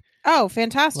feedback. Oh,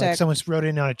 fantastic. Like someone wrote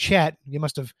in on a chat. You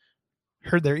must have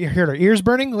heard our ears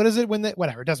burning. What is it?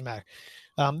 Whatever. It doesn't matter.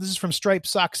 This is from Stripe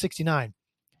Sock 69.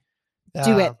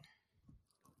 Do it.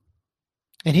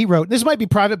 And he wrote, this might be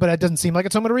private, but it doesn't seem like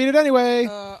it, so I'm going to read it anyway.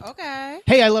 Okay.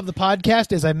 Hey, I love the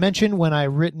podcast. As I mentioned when I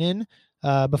written in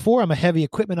before, I'm a heavy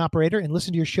equipment operator and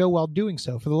listen to your show while doing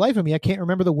so. For the life of me, I can't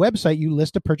remember the website you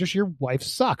list to purchase your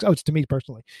wife's socks. Oh, it's to me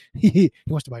personally. He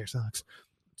wants to buy your socks.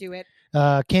 Do it.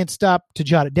 Can't stop to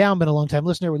jot it down. Been a long time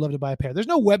listener. Would love to buy a pair. There's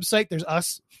no website. There's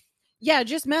us. Yeah,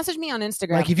 just message me on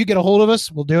Instagram. Like if you get a hold of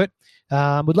us, we'll do it.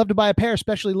 Would love to buy a pair,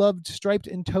 especially loved striped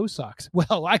and toe socks.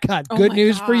 Well, I got good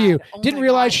news for you. Didn't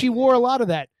realize she wore a lot of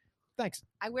that. Thanks.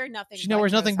 I wear nothing. She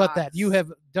wears nothing but that. You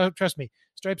have, don't trust me.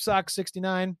 Striped socks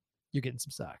 69. You're getting some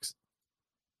socks.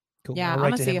 Cool. Yeah, I'm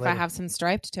gonna see if I have some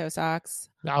striped toe socks.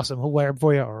 Awesome. We'll wear them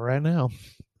for you right now.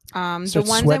 The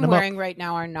ones I'm wearing right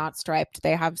now are not striped.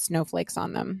 They have snowflakes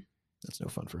on them. That's no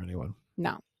fun for anyone.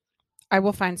 No. I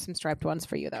will find some striped ones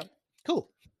for you though. Cool.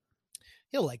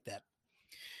 He'll like that.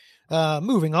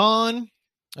 Moving on.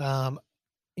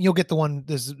 You'll get the one,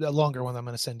 this is a longer one I'm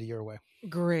going to send to your way.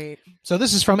 Great. So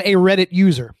this is from a Reddit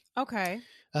user. Okay.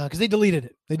 Because they deleted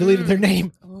it. They deleted their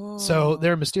name. Ooh. So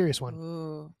they're a mysterious one.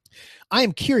 Ooh. I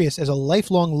am curious as a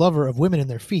lifelong lover of women and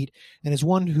their feet, and as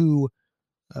one who,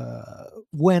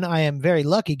 when I am very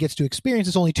lucky, gets to experience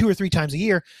this only 2 or 3 times a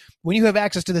year. When you have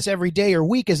access to this every day or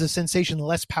week, is the sensation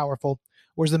less powerful,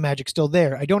 or is the magic still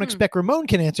there? I don't expect Ramon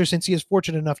can answer since he is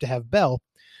fortunate enough to have Belle.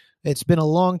 It's been a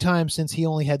long time since he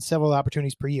only had several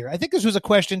opportunities per year. I think this was a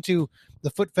question to the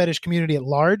foot fetish community at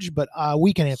large, but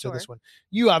we can answer this one.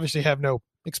 You obviously have no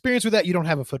experience with that. You don't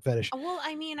have a foot fetish. Well,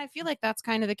 I mean, I feel like that's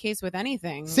kind of the case with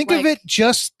anything. Think of it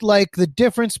just like the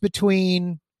difference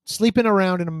between sleeping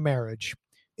around in a marriage.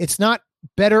 It's not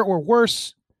better or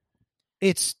worse.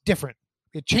 It's different.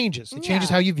 It changes. It changes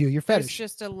how you view your fetish. It's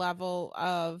just a level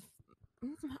of,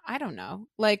 I don't know.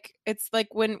 Like it's like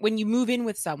when you move in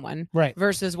with someone, right,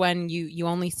 versus when you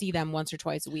only see them once or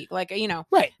twice a week. Like,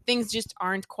 right, things just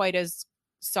aren't quite as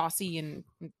saucy and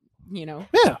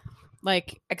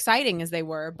like exciting as they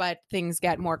were, but things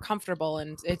get more comfortable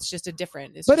and it's just a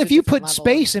different. But if you put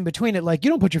space in between it, like you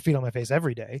don't put your feet on my face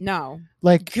every day. No,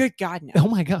 like good God, no. Oh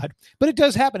my God! But it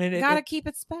does happen. And you gotta keep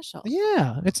it special.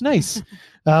 Yeah, it's nice.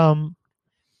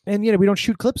 And, we don't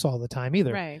shoot clips all the time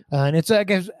either. Right. And it's, I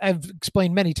guess I've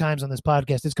explained many times on this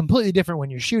podcast, it's completely different when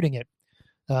you're shooting it.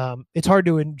 It's hard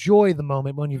to enjoy the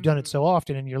moment when you've done it so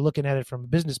often and you're looking at it from a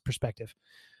business perspective.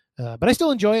 But I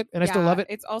still enjoy it and I still love it.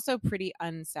 It's also pretty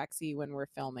unsexy when we're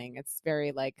filming. It's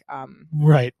very like,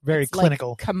 right. Very clinical.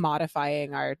 Like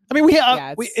commodifying our, I mean,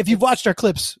 if you've watched our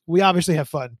clips, we obviously have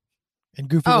fun and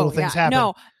goofy little things happen.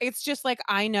 No, it's just like,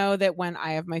 I know that when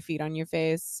I have my feet on your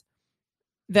face,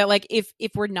 that like if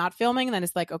we're not filming, then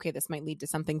it's like, okay, this might lead to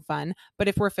something fun. But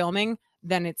if we're filming,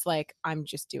 then it's like I'm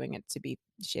just doing it to be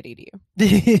shitty to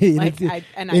you. Like I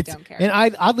don't care.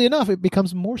 And oddly enough, it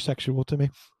becomes more sexual to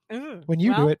me when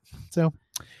you do it. So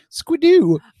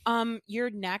squidoo. Your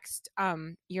next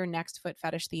foot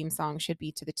fetish theme song should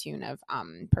be to the tune of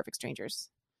Perfect Strangers.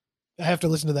 I have to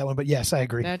listen to that one, but yes, I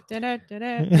agree. No,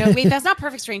 wait, that's not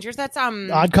Perfect Strangers. That's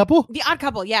Odd Couple. The Odd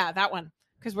Couple, yeah, that one.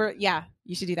 Because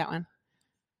you should do that one.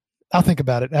 I'll think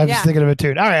about it. I was thinking of it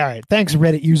too. All right. Thanks,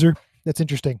 Reddit user. That's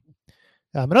interesting.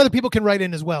 And other people can write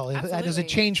in as well. Does it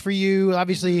change for you?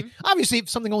 Obviously, if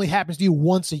something only happens to you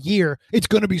once a year, it's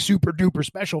going to be super duper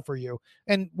special for you.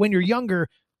 And when you're younger,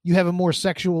 you have a more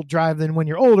sexual drive than when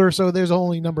you're older. So there's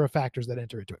only a number of factors that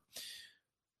enter into it.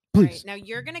 Please. Right. Now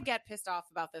you're going to get pissed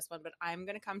off about this one, but I'm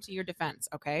going to come to your defense.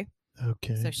 Okay.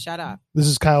 Okay. So shut up. This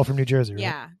is Kyle from New Jersey, right?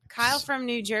 Yeah. Kyle from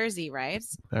New Jersey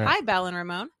writes, right. Hi, Belle and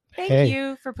Ramon. Thank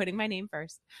you for putting my name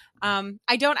first.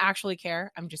 I don't actually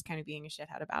care. I'm just kind of being a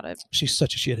shithead about it. She's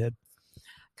such a shithead.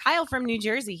 Kyle from New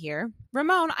Jersey here.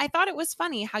 Ramon, I thought it was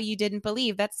funny how you didn't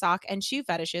believe that sock and shoe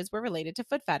fetishes were related to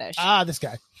foot fetish. This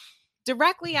guy.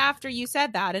 Directly after you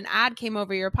said that, an ad came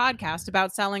over your podcast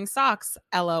about selling socks.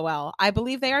 LOL. I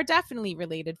believe they are definitely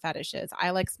related fetishes. I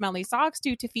like smelly socks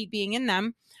due to feet being in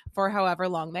them for however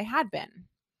long they had been.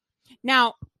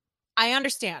 Now, I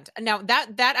understand. Now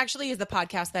that actually is the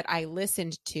podcast that I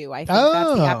listened to. I think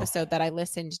that's the episode that I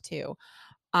listened to.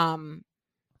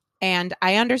 And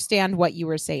I understand what you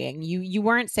were saying. You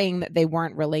weren't saying that they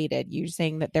weren't related. You're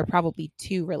saying that they're probably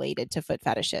too related to foot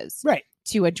fetishes. Right.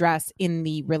 To address in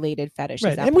the related fetishes.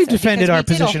 Right. Episode. And we've defended our we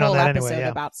position on that episode anyway. Yeah.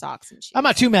 About socks and shoes. I'm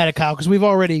not too mad at Kyle because we've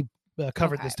already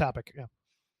covered this topic. Yeah.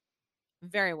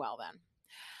 Very well then.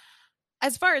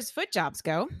 As far as foot jobs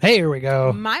go, hey, here we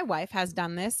go. My wife has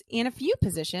done this in a few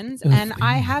positions, and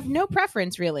I have no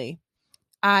preference really.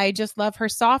 I just love her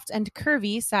soft and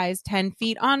curvy size 10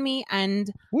 feet on me, and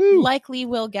likely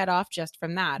will get off just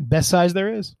from that. Best size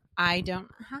there is. I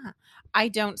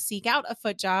don't seek out a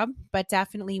foot job, but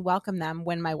definitely welcome them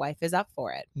when my wife is up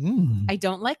for it. I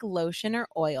don't like lotion or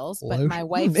oils, but my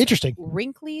wife's interesting.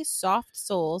 wrinkly, soft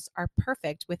soles are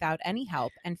perfect without any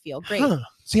help and feel great.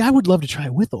 See, I would love to try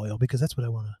it with oil because that's what I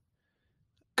want to.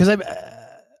 Because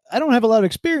I don't have a lot of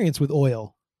experience with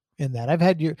oil in that.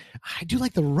 I do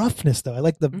like the roughness though. I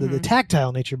like the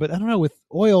tactile nature, but I don't know with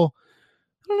oil.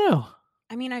 I don't know.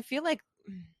 I mean, I feel like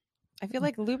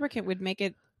lubricant would make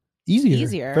it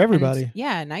easier for everybody.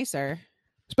 Nicer.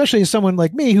 Especially as someone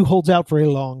like me who holds out for a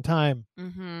long time.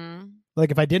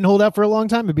 Like if I didn't hold out for a long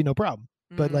time, it'd be no problem.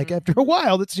 But like after a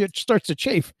while, it starts to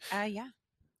chafe. Yeah.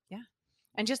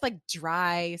 And just like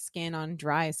dry skin on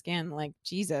dry skin, like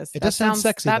Jesus. It does sound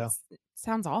sexy though.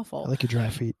 Sounds awful. I like your dry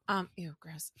feet. Ew,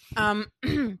 gross.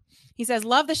 He says,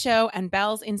 love the show and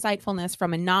Belle's insightfulness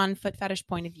from a non-foot fetish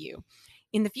point of view.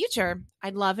 In the future,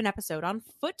 I'd love an episode on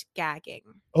foot gagging.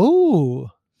 Oh.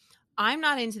 I'm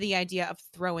not into the idea of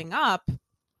throwing up,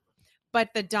 but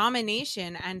the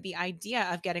domination and the idea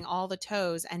of getting all the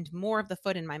toes and more of the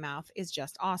foot in my mouth is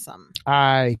just awesome.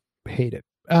 I hate it.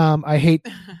 I hate...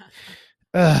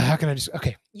 how can I just...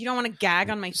 Okay. You don't want to gag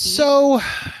on my feet? So,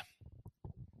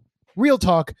 real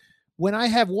talk, when I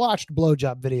have watched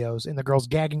blowjob videos and the girl's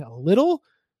gagging a little,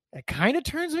 it kind of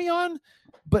turns me on.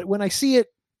 But when I see it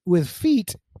with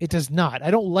feet, it does not.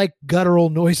 I don't like guttural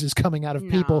noises coming out of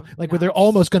people, where they're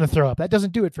almost going to throw up. That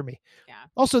doesn't do it for me. Yeah.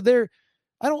 Also,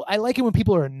 I like it when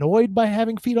people are annoyed by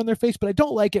having feet on their face, but I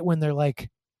don't like it when they're like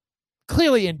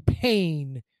clearly in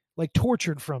pain, like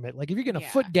tortured from it. Like if you're getting a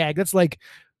foot gag, that's like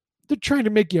they're trying to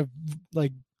make you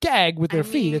like gag with their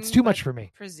feet. It's too much for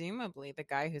me. Presumably the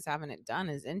guy who's having it done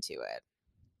is into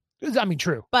it. I mean,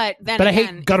 true. But then I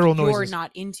hate guttural noises. You're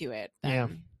not into it.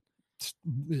 Then.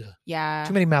 Yeah.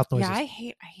 Too many mouth noises. Yeah, I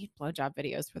hate blowjob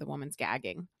videos for the woman's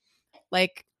gagging.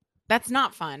 Like that's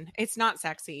not fun. It's not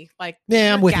sexy. Like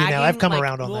I'm with you now. I've come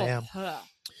around on that.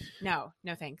 No,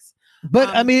 thanks. But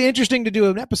I mean, interesting to do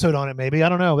an episode on it. Maybe I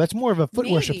don't know. That's more of a foot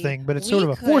worship thing, but it's sort of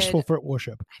a forceful foot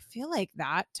worship. I feel like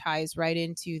that ties right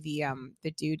into the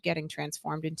dude getting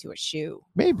transformed into a shoe.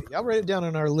 Maybe I'll write it down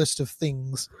on our list of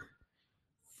things.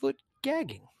 Foot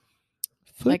gagging.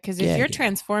 Because if you're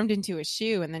transformed into a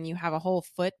shoe and then you have a whole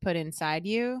foot put inside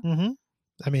you,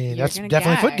 I mean that's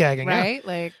definitely foot gagging, right?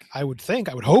 Yeah. Like I would think,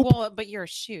 I would hope. Well, but you're a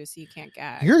shoe, so you can't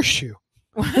gag. You're a shoe.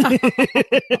 Wow.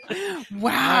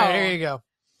 All right, there you go.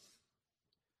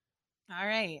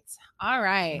 All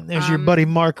right. There's your buddy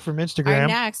Mark from Instagram. Our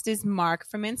next is Mark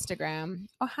from Instagram.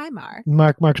 Oh, hi, Mark.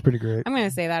 Mark's pretty great. I'm going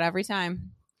to say that every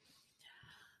time.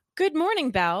 Good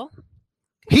morning, Belle.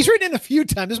 He's written in a few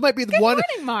times. This might be the morning,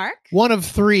 Mark. One of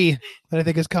three that I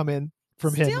think has come in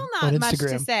from him Still on not much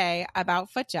Instagram. to say about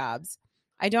foot jobs.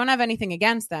 I don't have anything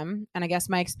against them, and I guess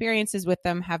my experiences with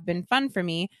them have been fun for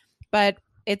me, but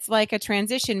it's like a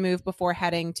transition move before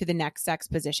heading to the next sex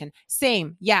position.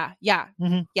 Same. Yeah. Yeah.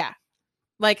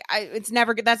 Like that's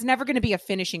never going to be a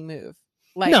finishing move.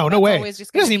 Like, no way. It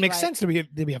doesn't even make sense to be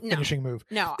a finishing move.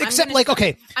 No. Except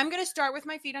okay. I'm going to start with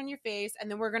my feet on your face,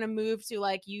 and then we're going to move to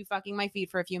like you fucking my feet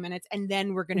for a few minutes, and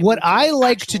then we're going to. What I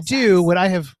like to do, what I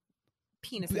have.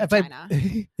 Penis vagina.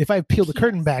 If I peel the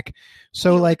curtain back,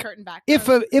 so like curtain back, if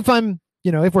I'm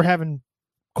if we're having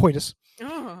coitus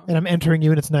and I'm entering you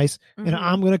and it's nice and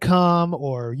I'm gonna come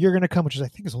or you're gonna come, which is I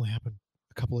think has only happened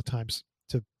a couple of times.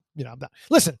 I'm not.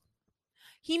 Listen.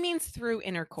 He means through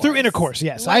intercourse. Through intercourse,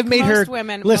 yes. Like I've made her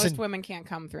women. Listen, most women can't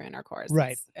come through intercourse.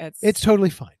 Right. It's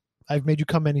totally fine. I've made you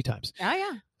come many times.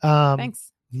 Oh yeah.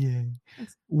 Thanks. Yeah.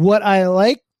 Thanks. What I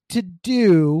like to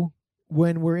do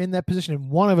when we're in that position and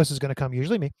one of us is going to come,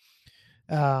 usually me,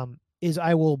 is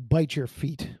I will bite your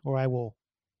feet or I will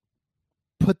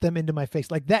put them into my face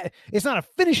like that. It's not a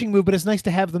finishing move, but it's nice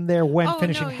to have them there when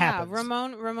finishing happens.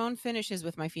 Ramon finishes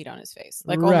with my feet on his face,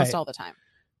 like almost all the time.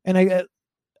 And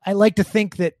I like to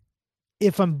think that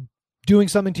if I'm doing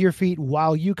something to your feet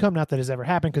while you come, not that it's ever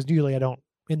happened, because usually I don't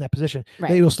in that position,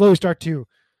 they will slowly start to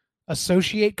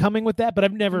associate coming with that, but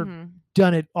I've never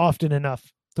done it often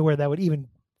enough to where that would even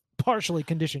partially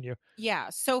condition you. Yeah.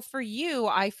 So for you,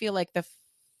 I feel like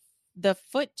the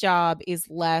foot job is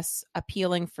less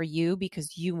appealing for you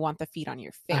because you want the feet on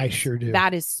your face. I sure do.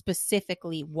 That is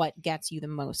specifically what gets you the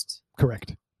most.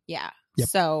 Correct. Yeah. Yep.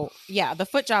 So yeah, the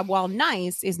foot job, while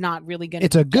nice, is not really going to.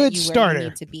 It's a good starter.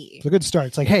 Need to be. It's a good start.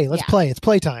 It's like, hey, let's play. It's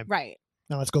playtime. Right.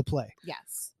 Now let's go play.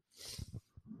 Yes.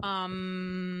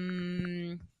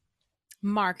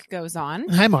 Mark goes on.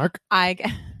 Hi, Mark.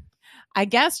 I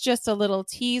guess just a little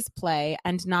tease play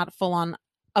and not a full on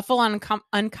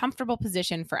uncomfortable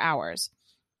position for hours.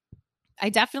 I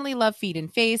definitely love feet and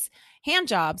face, hand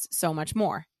jobs, so much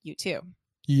more. You too.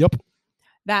 Yep.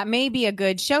 that may be a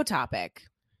good show topic.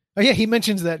 Oh yeah, he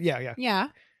mentions that. Yeah. Yeah.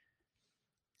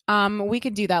 We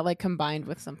could do that like combined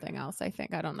with something else. I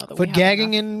think I don't know that Foot we have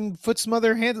gagging enough. and foot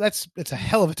smother hands. It's a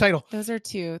hell of a title. Those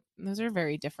are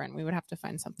very different. We would have to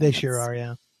find something. They sure are.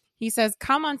 Yeah. He says,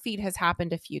 "Come on feet has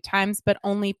happened a few times, but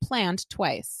only planned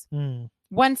twice. Mm.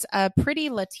 Once a pretty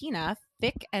Latina,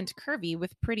 thick and curvy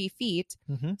with pretty feet,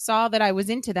 saw that I was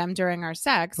into them during our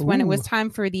sex. When it was time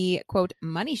for the, quote,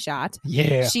 money shot,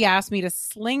 she asked me to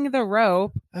sling the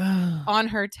rope on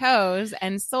her toes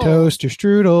and sold. Toaster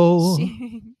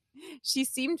strudel. She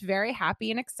seemed very happy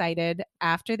and excited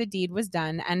after the deed was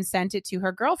done and sent it to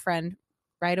her girlfriend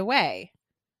right away."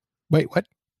 Wait, what?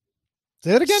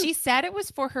 Say that again? She said it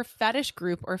was for her fetish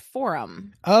group or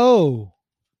forum. Oh.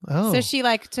 So she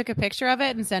like took a picture of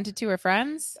it and sent it to her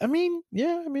friends? I mean,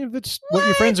 yeah. I mean, if it's what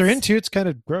your friends are into, it's kind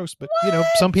of gross. But, you know,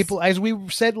 some people, as we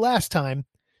said last time,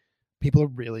 people are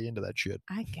really into that shit.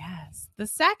 I guess. The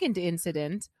second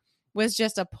incident was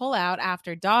just a pull out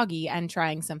after doggy and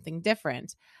trying something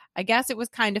different. I guess it was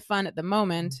kind of fun at the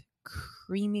moment,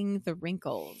 creaming the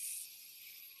wrinkles.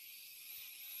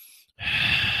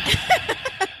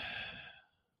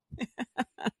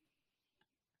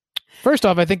 First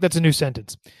off, I think that's a new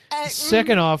sentence.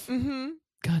 Second off,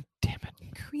 God damn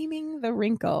it. Creaming the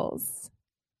wrinkles.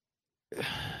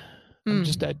 I'm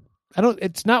just, I don't,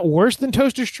 it's not worse than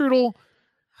toaster strudel,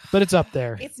 but it's up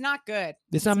there. It's not good.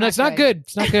 It's not good.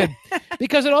 It's not good.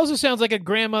 Because it also sounds like a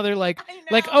grandmother, like,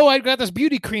 oh, I got this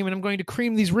beauty cream and I'm going to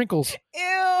cream these wrinkles.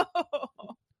 Ew.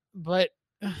 But.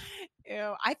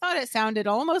 Ew. I thought it sounded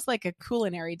almost like a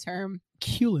culinary term.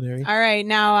 Culinary. All right.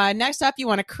 Now, next up, you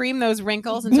want to cream those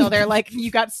wrinkles until they're like, you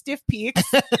got stiff peaks.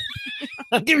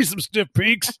 I'll give you some stiff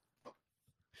peaks.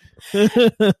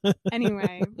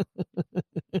 Anyway.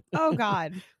 Oh,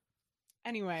 God.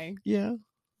 Anyway. Yeah.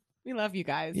 We love you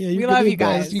guys. Yeah, we love you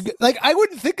guys. Like, I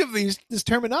wouldn't think of this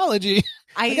terminology.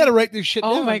 I got to write this shit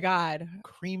down. Oh, my God.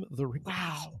 Cream the wrinkles.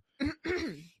 Wow.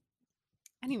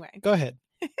 Anyway. Go ahead.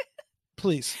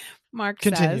 Please. Mark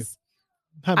Continue. says,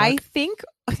 Hi, Mark.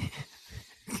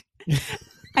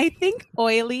 I think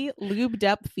oily, lubed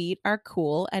up feet are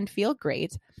cool and feel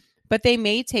great, but they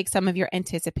may take some of your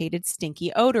anticipated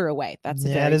stinky odor away. That's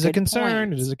that is a concern.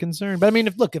 Point. It is a concern. But I mean,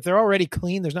 if they're already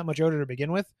clean, there's not much odor to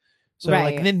begin with. So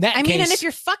right. like in that case, and if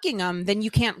you're fucking them, then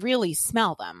you can't really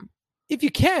smell them. If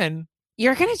you can,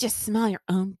 you're gonna just smell your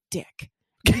own dick.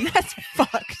 And that's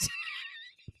fucked.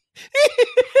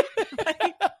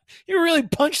 You really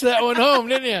punched that one home,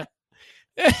 didn't you?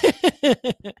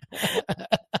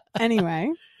 Anyway,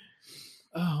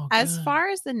 as far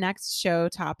as the next show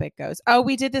topic goes,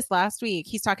 we did this last week.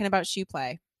 He's talking about shoe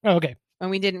play. Oh, okay.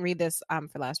 And we didn't read this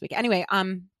for last week. Anyway,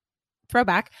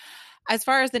 throwback. As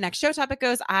far as the next show topic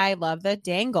goes, I love the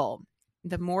dangle.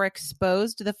 The more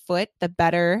exposed the foot, the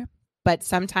better. But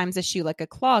sometimes a shoe like a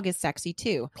clog is sexy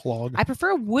too. Clog. I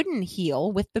prefer a wooden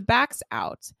heel with the backs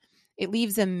out. It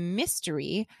leaves a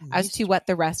mystery as to what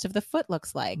the rest of the foot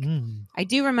looks like. I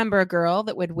do remember a girl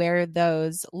that would wear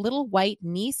those little white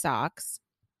knee socks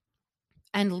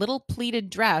and little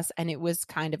pleated dress, and it was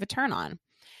kind of a turn on.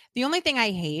 The only thing I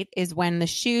hate is when the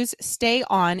shoes stay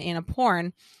on in a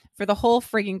porn for the whole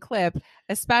frigging clip,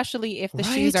 especially if the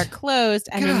shoes are closed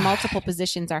and in multiple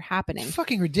positions are happening. It's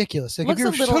fucking ridiculous. Like, looks a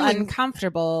little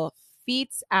uncomfortable.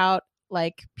 Feet's out,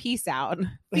 like peace out.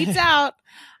 Feet's out.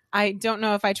 I don't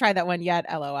know if I tried that one yet.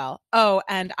 LOL. Oh,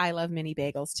 and I love mini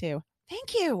bagels too.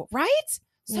 Thank you. Right?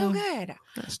 So good.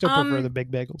 I still prefer the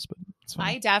big bagels, but it's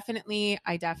fine. I definitely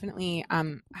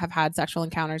have had sexual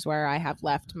encounters where I have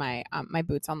left my my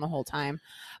boots on the whole time,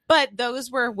 but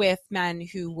those were with men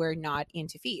who were not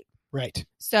into feet. Right.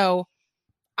 So,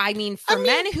 I mean, for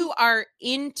men who are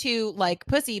into like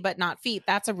pussy but not feet,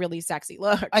 that's a really sexy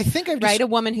look. I think I've right. A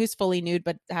woman who's fully nude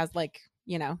but has like,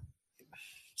 you know.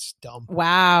 It's dumb.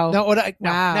 Wow. No,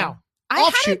 now.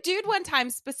 I had a dude one time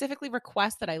specifically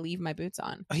request that I leave my boots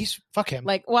on. Fuck him.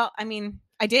 Like, well, I mean,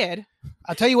 I did.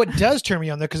 I'll tell you what does turn me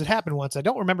on there, because it happened once. I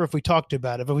don't remember if we talked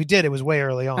about it, but we did. It was way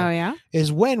early on. Oh, yeah?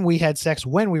 Is when we had sex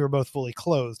when we were both fully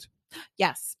clothed.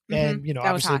 Yes. And, you know,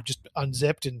 obviously just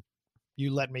unzipped and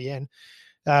you let me in.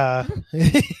 Hiked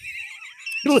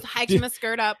my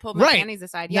skirt up, pulled my panties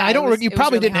aside. Yeah, now, you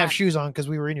probably didn't have shoes on because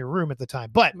we were in your room at the time.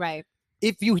 But right.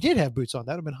 If you did have boots on,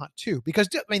 that would have been hot too. Because,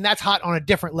 I mean, that's hot on a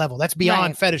different level. That's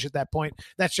beyond fetish at that point.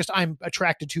 That's just, I'm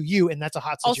attracted to you, and that's a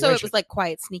hot situation. Also, it was like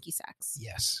quiet, sneaky sex.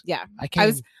 Yes. Yeah. I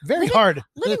was very hard.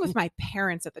 Living with my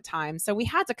parents at the time, so we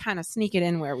had to kind of sneak it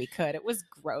in where we could. It was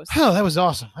gross. Oh, that was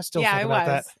awesome. I still think about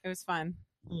that. It was fun.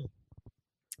 Good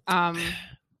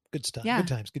stuff. Yeah.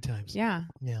 Good times. Yeah.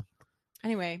 Yeah.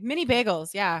 Anyway, mini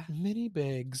bagels. Yeah. Mini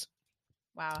bags.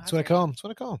 Wow. That's what I call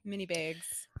them. Mini bags.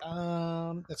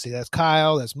 Let's see. That's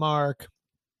Kyle. That's Mark.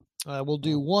 We'll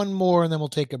do one more and then we'll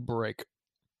take a break.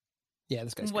 Yeah,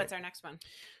 this guy's What's great. our next one?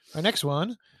 Our next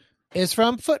one is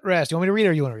from Footrest. You want me to read it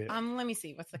or you want to read it? Let me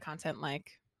see. What's the content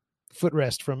like?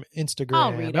 Footrest from Instagram.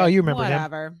 I'll read it. Oh, you remember him.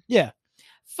 Whatever. Yeah.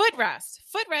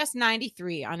 Footrest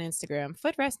 93 on Instagram.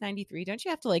 Footrest 93. Don't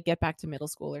you have to like get back to middle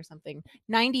school or something?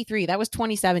 93. That was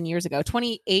 27 years ago.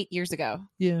 28 years ago.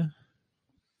 Yeah.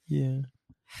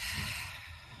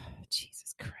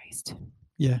 Jesus Christ.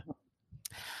 Yeah.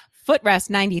 Footrest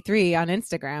 93 on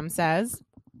Instagram says,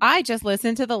 I just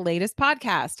listened to the latest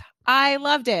podcast. I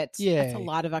loved it. Yay. That's a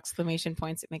lot of exclamation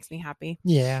points. It makes me happy.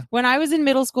 Yeah. When I was in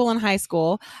middle school and high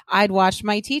school, I'd watch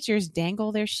my teachers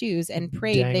dangle their shoes and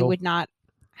prayed they would not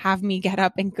have me get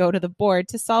up and go to the board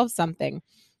to solve something.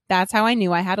 That's how I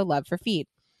knew I had a love for feet.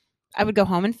 I would go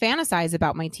home and fantasize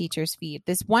about my teacher's feet.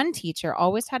 This one teacher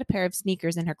always had a pair of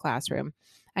sneakers in her classroom,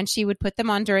 and she would put them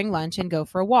on during lunch and go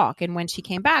for a walk. And when she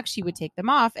came back, she would take them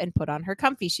off and put on her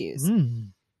comfy shoes.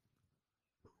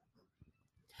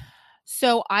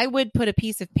 So I would put a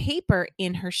piece of paper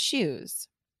in her shoes,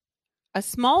 a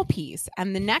small piece,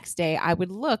 and the next day I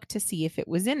would look to see if it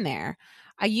was in there.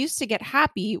 I used to get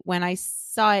happy when I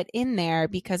saw it in there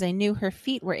because I knew her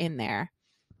feet were in there.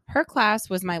 Her class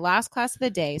was my last class of the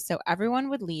day, so everyone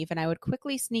would leave and I would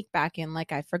quickly sneak back in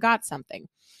like I forgot something.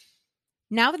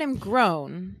 Now that I'm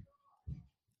grown,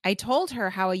 I told her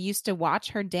how I used to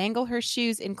watch her dangle her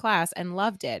shoes in class and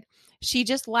loved it. She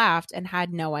just laughed and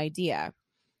had no idea.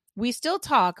 We still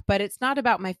talk, but it's not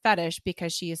about my fetish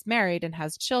because she is married and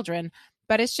has children,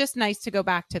 but it's just nice to go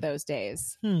back to those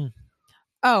days.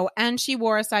 Oh, and she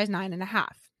wore a size 9.5.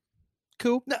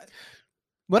 Cool. Now,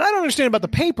 what I don't understand about the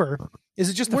paper is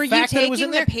it just the fact that it was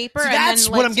in there? Were you taking the paper See, and that's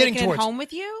then what like, I'm getting taking towards. it home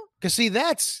with you? Because see,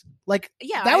 that's like,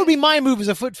 Yeah, that would be my move as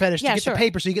a foot fetish to Yeah, get sure. the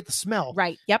paper so you get the smell.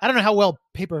 Right. Yep. I don't know how well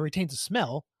paper retains a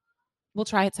smell. We'll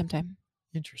try it sometime.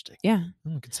 Interesting. Yeah.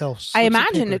 I could tell. I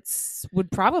imagine it's would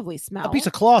probably smell. A piece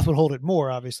of cloth would hold it more,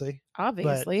 obviously. But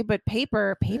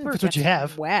paper that's what you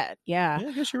have. Wet. Yeah. Yeah,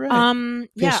 I guess you're right.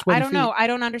 Yeah. I don't know. feet. I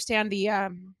don't understand the. Yeah.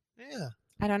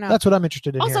 I don't know. That's what I'm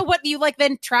interested in. Also, here. what you like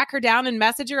then track her down and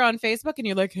message her on Facebook, and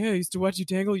you're like, "Hey, I used to watch you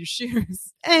dangle your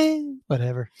shoes."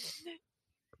 Whatever.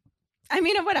 I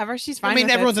mean, whatever. She's fine. I mean,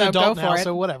 with everyone's it, an so adult go now, for it.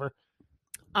 so whatever.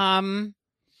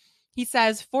 He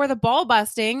says for the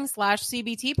Ballbusting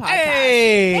 /CBT podcast.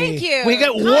 Hey, thank you. We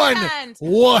got one.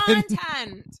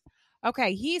 Content.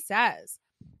 Okay, he says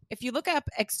if you look up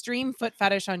extreme foot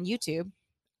fetish on YouTube,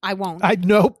 I won't.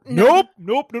 Nope. He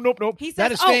says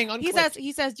that is staying unclicked.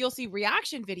 he says you'll see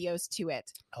reaction videos to it.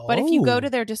 But if you go to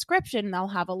their description, they'll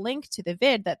have a link to the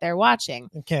vid that they're watching.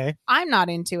 Okay. I'm not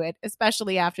into it,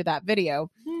 especially after that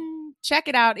video. Check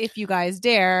it out if you guys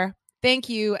dare. Thank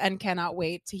you and cannot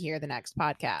wait to hear the next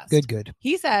podcast. Good.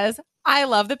 He says, I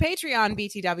love the Patreon,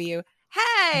 BTW.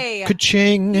 Hey!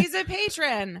 Ka-ching. He's a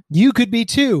patron. You could be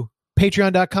too.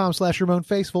 Patreon.com/Ramon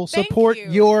Faceful. Support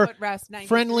your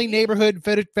friendly neighborhood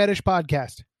fetish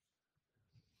podcast.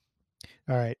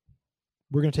 All right.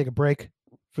 We're going to take a break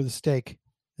for the steak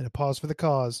and a pause for the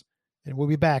cause. And we'll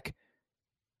be back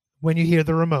when you hear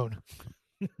the Ramon.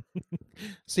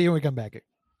 See you when we come back.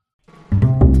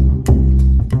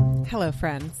 Hello,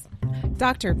 friends.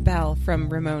 Dr. Bell from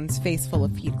Ramon's Faceful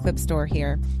of Feet Clip Store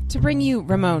here to bring you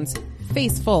Ramon's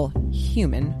Faceful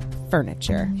Human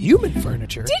Furniture. Human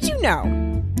furniture? Did you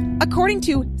know? According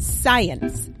to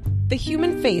science, the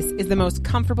human face is the most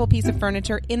comfortable piece of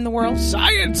furniture in the world.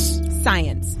 Science!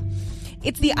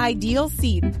 It's the ideal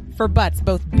seat for butts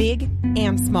both big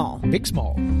and small. Big,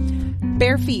 small.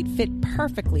 Bare feet fit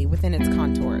perfectly within its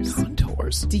contours.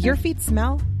 Do your feet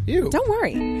smell? Ew. Don't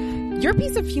worry. Your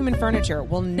piece of human furniture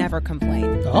will never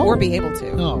complain or be able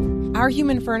to. Oh. Our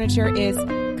human furniture is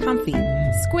comfy,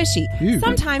 squishy,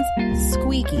 sometimes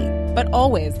squeaky, but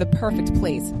always the perfect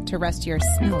place to rest your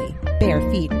smelly bare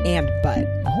feet and butt.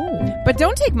 But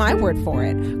don't take my word for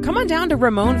it. Come on down to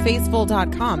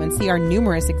RamonFaceful.com and see our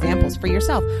numerous examples for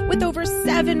yourself with over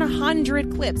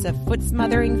 700 clips of foot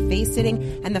smothering, face sitting,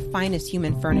 and the finest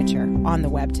human furniture on the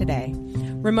web today.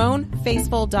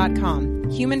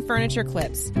 RamonFaceful.com. Human furniture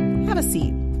clips. Have a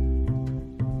seat.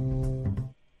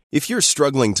 If you're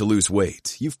struggling to lose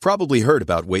weight, you've probably heard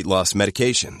about weight loss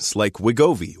medications like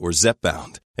Wegovy or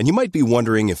Zepbound, and you might be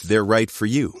wondering if they're right for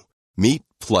you. Meet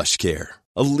PlushCare,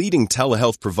 a leading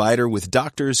telehealth provider with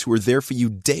doctors who are there for you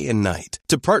day and night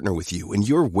to partner with you in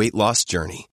your weight loss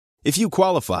journey. If you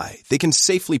qualify, they can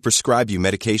safely prescribe you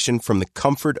medication from the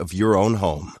comfort of your own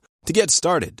home. To get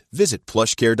started, visit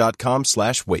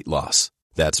plushcare.com/weightloss.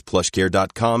 That's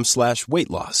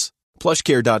plushcare.com/weightloss.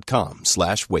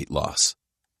 plushcare.com/weightloss.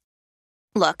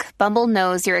 Look, Bumble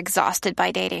knows you're exhausted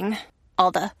by dating.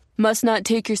 All the must not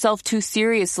take yourself too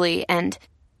seriously and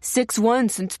 6'1"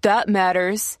 since that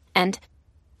matters. And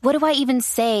what do I even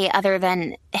say other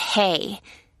than hey?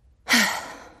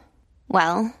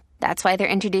 Well, that's why they're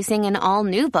introducing an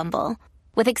all-new Bumble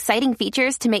with exciting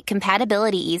features to make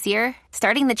compatibility easier,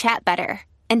 starting the chat better,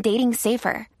 and dating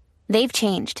safer. They've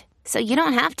changed, so you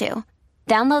don't have to.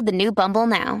 Download the new Bumble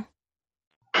now.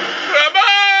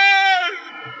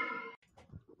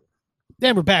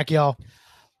 Then we're back, y'all.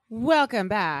 Welcome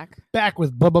back. Back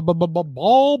with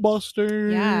ball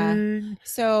busting. Yeah.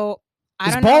 So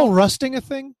is ball rusting a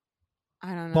thing?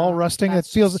 I don't know. Ball rusting. That's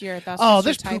it feels.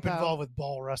 there's poop involved with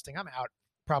ball rusting. I'm out.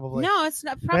 Probably. No, it's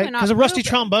not. Probably not. Because a rusty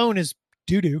trombone is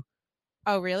doo doo.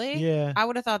 Oh, really? Yeah. I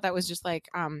would have thought that was just like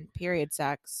period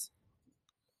sex.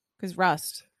 Because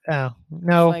rust. Oh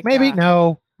no, like maybe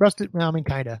no rusted. No, I mean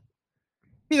kind of.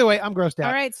 Either way, I'm grossed out.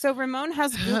 All right, so Ramon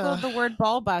has Googled the word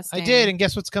ball busting. I did, and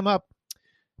guess what's come up?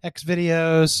 X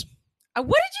videos. What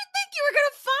did you think you were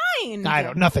gonna find? I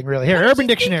don't. Nothing really. Here, Urban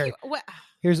Dictionary. What?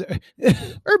 Here's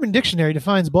Urban Dictionary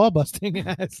defines ball busting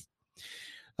as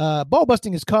ball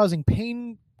busting is causing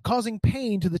pain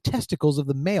to the testicles of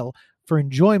the male for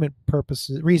enjoyment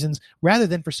reasons rather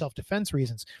than for self-defense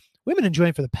reasons. Women enjoy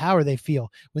it for the power they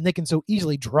feel when they can so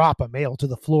easily drop a male to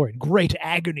the floor in great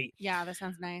agony. Yeah, that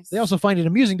sounds nice. They also find it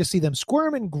amusing to see them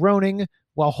squirm and groaning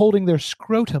while holding their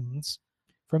scrotums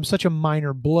from such a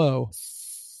minor blow.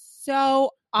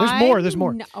 So There's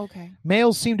more. Okay.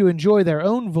 Males seem to enjoy their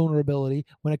own vulnerability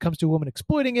when it comes to a woman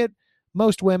exploiting it.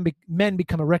 Most men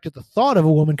become erect at the thought of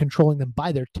a woman controlling them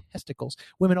by their testicles.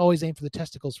 Women always aim for the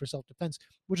testicles for self-defense,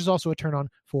 which is also a turn-on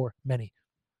for many.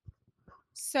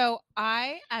 So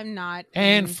I am not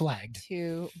flagged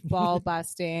to ball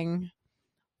busting,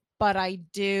 but I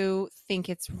do think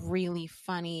it's really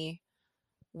funny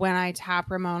when I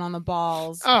tap Ramon on the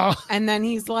balls. Oh. And then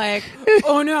he's like,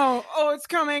 oh no, oh it's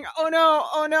coming,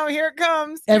 oh no, here it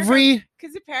comes.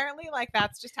 Because apparently like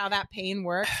that's just how that pain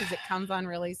works, is it comes on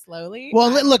really slowly. Well,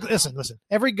 look, listen.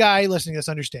 Every guy listening to this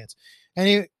understands.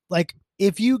 And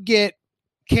if you get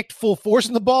kicked full force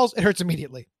in the balls, it hurts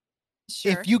immediately.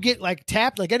 Sure. If you get like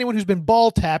tapped, like anyone who's been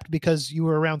ball tapped because you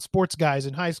were around sports guys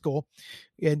in high school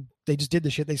and they just did the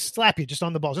shit, they slap you just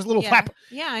on the balls, just a little flap.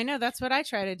 Yeah, I know. That's what I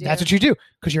try to do. That's what you do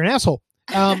because you're an asshole.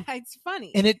 It's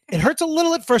funny. And it hurts a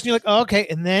little at first and you're like, oh, okay.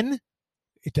 And then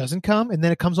it doesn't come. And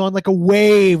then it comes on like a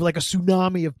wave, like a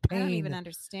tsunami of pain. I don't even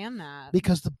understand that.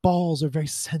 Because the balls are very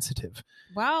sensitive.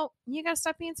 Well, you got to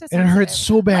stop being so sensitive. sensitive. And it hurts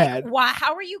so bad. Like, why?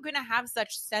 How are you going to have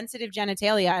such sensitive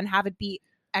genitalia and have it be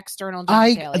external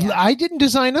genitalia? I didn't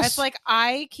design us. It's like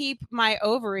I keep my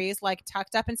ovaries like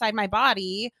tucked up inside my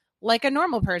body like a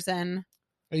normal person.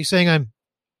 Are you saying I'm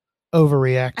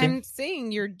overreacting? I'm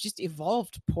saying you're just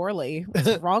evolved poorly.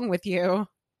 What's wrong with you?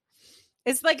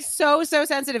 It's like so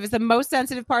sensitive. It's the most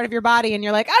sensitive part of your body, and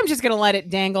you're like, I'm just gonna let it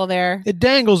dangle there. It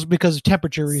dangles because of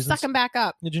temperature reasons. Suck them back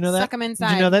up. Did you know that? Suck them inside.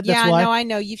 Did you know that? That's why? No, I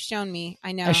know. You've shown me.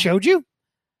 I know. I showed you?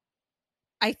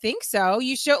 I think so.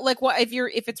 You show like what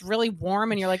if it's really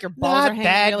warm and you're like your balls are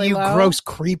hanging really you low. Gross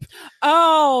creep.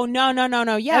 Oh no.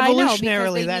 Yeah, I know,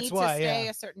 because they that's need why. to stay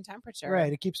a certain temperature.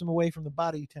 Right. It keeps them away from the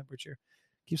body temperature.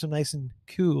 Keeps them nice and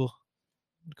cool.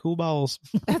 Cool balls.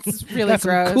 That's really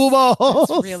gross. Cool balls.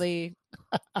 That's really.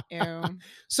 Ew.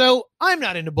 So I'm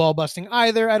not into ball busting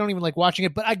either. I don't even like watching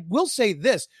it. But I will say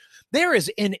this: there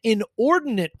is an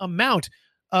inordinate amount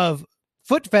of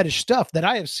foot fetish stuff that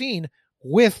I have seen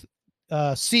with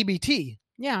CBT.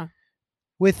 Yeah.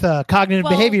 With cognitive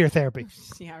behavior therapy.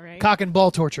 Yeah, right. Cock and ball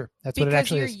torture. That's what it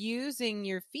actually is. Because you're using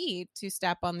your feet to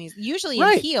step on these, usually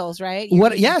right. in heels, right?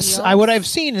 What I've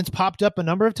seen, it's popped up a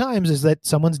number of times, is that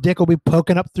someone's dick will be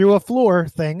poking up through a floor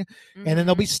thing, and then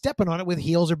they'll be stepping on it with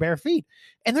heels or bare feet.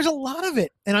 And there's a lot of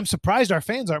it. And I'm surprised our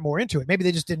fans aren't more into it. Maybe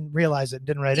they just didn't realize it and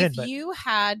didn't write in. If you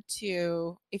had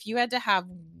to have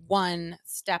one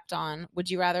stepped on, would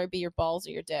you rather it be your balls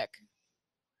or your dick?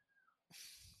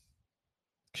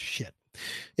 Shit.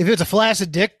 If it's a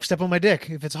flaccid dick, step on my dick.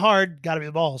 If it's hard, gotta be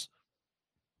the balls.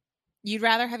 You'd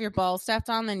rather have your balls stepped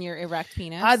on than your erect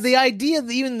penis? The idea,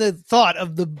 even the thought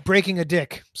of the breaking a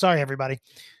dick, sorry everybody,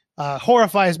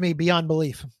 horrifies me beyond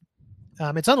belief.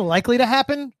 It's unlikely to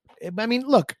happen. I mean,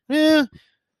 look, no,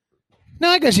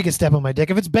 I guess you can step on my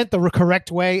dick. If it's bent the correct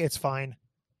way, it's fine.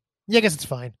 Yeah, I guess it's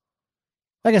fine.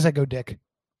 I guess I go dick. I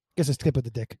guess I skip with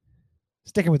the dick.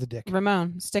 Sticking with the dick.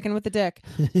 Ramon, sticking with the dick.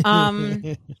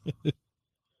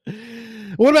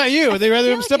 What about you? Would they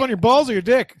rather step on your balls or your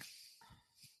dick?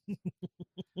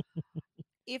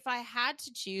 If I had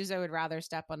to choose, I would rather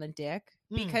step on a dick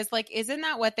because, like, isn't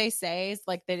that what they say? Is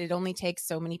like that it only takes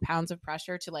so many pounds of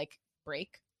pressure to like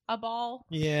break a ball.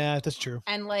 Yeah, that's true.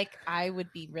 And like, I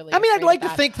would be really. I mean, I'd afraid like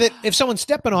of to think that if someone's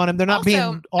stepping on him, they're not Also,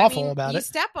 being awful I mean, about you it.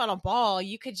 step on a ball,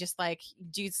 you could just like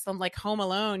do some like Home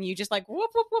Alone. You just like whoop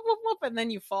whoop whoop whoop whoop, and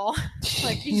then you fall.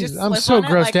 Like you just. I'm slip so on it,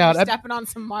 grossed like out. You're stepping on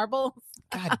some marbles.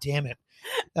 God damn it.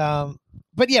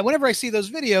 But yeah, whenever I see those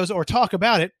videos or talk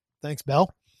about it, thanks,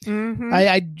 Belle. Mm-hmm.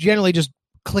 I generally just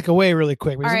click away really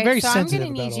quick because All right, I'm very so I'm sensitive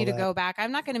going to need you to go back.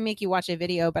 I'm not going to make you watch a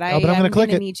video, but I'm going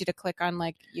to need you to click on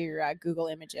like your Google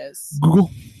Images. Google.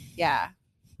 Yeah.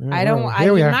 Right,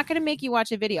 I'm not going to make you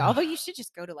watch a video. Although you should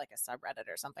just go to like a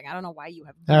subreddit or something. I don't know why you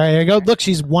have. All right, here you go. Look,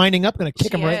 she's winding up. Going to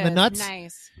kick him right in the nuts.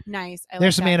 Nice.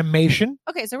 There's some animation.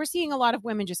 Okay, so we're seeing a lot of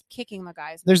women just kicking the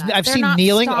guys. I've They're seen not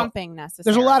kneeling. Stomping necessarily.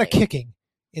 There's a lot of kicking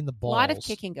in the balls. A lot of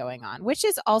kicking going on, which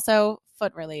is also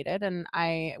foot related, and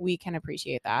we can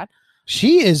appreciate that.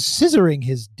 She is scissoring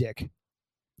his dick.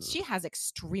 She has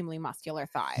extremely muscular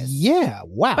thighs. Yeah,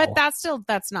 wow. But that's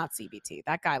not CBT.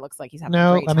 That guy looks like he's having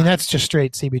no. a great time. I mean, that's just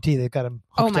straight CBT. They've got him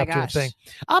hooked up to a thing.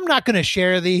 I'm not going to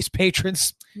share these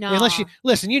patrons unless you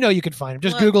listen. You know, you can find them.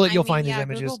 Just Google it. You'll find these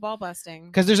images. Google ball busting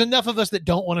because there's enough of us that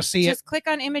don't want to see it. Just click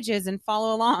on images and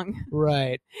follow along.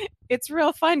 Right. It's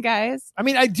real fun, guys. I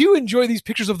mean, I do enjoy these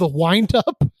pictures of the wind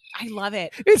up. I love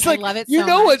it. It's I like love it you so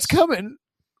know much. what's coming.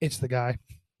 It's the guy.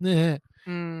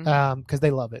 Because they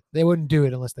love it. They wouldn't do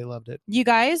it unless they loved it. You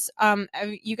guys, have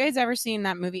you guys ever seen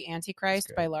that movie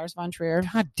Antichrist by Lars von Trier?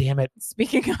 God damn it!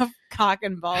 Speaking of cock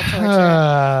and ball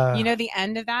torture, you know the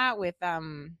end of that with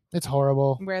it's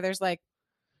horrible. Where there's like,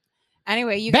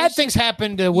 anyway, bad things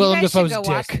happen to Willem Dafoe's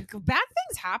dick. Bad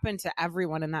things happen to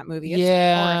everyone in that movie. It's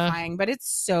horrifying, but it's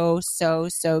so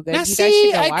good. Now, you guys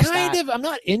should go watch that. I'm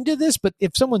not into this, but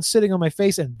if someone's sitting on my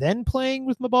face and then playing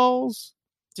with my balls.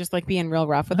 Just like being real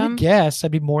rough with them? I guess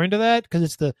I'd be more into that because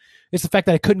it's the fact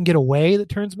that I couldn't get away that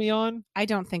turns me on. I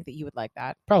don't think that you would like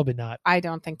that. Probably not. I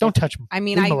don't think. Don't touch them. I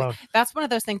mean, that's one of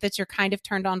those things that you're kind of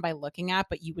turned on by looking at,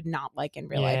 but you would not like in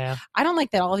real life. I don't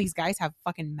like that all these guys have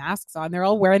fucking masks on. They're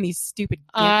all wearing these stupid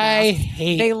masks.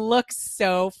 They look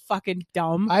so fucking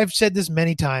dumb. I've said this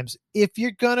many times. If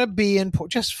you're gonna be in porn,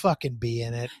 just fucking be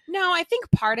in it. No, I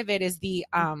think part of it is the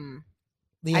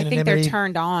I think they're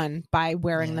turned on by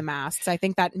wearing the masks. I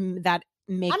think that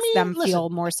makes them feel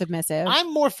more submissive.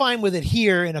 I'm more fine with it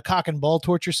here in a cock and ball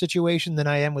torture situation than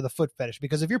I am with a foot fetish.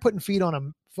 Because if you're putting feet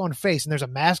on a face and there's a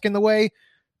mask in the way,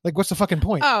 like what's the fucking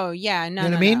point? Oh yeah, no, you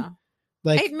know what I mean? No.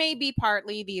 Like it may be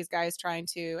partly these guys trying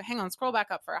to hang on. Scroll back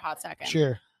up for a hot second.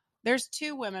 Sure. There's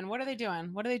two women. What are they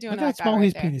doing? What are they doing? Look how small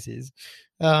his penis is.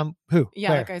 Who? Yeah,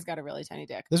 Where? that guy's got a really tiny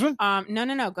dick. This one?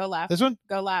 No. Go left. This one?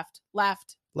 Go left.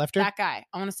 Left. Lefter? That guy.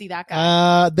 I want to see that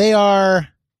guy. They are.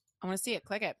 I want to see it.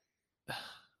 Click it.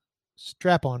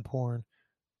 Strap-on porn.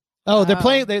 Oh, they're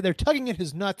playing. They're tugging at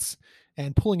his nuts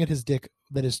and pulling at his dick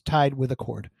that is tied with a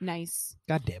cord. Nice.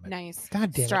 God damn it. Nice.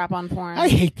 God damn it. Strap-on porn. I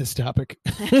hate this topic.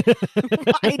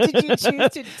 Why did you choose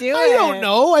to do it? I don't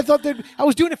know. I thought that I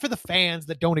was doing it for the fans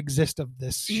that don't exist of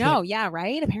this shit. No, yeah,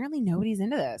 right? Apparently nobody's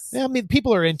into this. Yeah, I mean,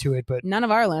 people are into it, but none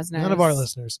of our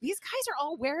listeners. These guys are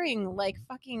all wearing like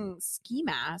fucking ski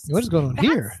masks. What is going on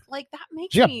here? Like that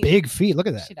makes She got big feet. Look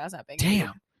at that. She does have big feet.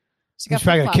 Damn. She's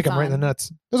probably gonna kick him right in the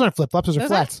nuts. Those aren't flip flops. Those are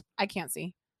flats. I can't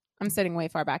see. I'm sitting way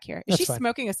far back here. Is That's she fine.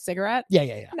 smoking a cigarette?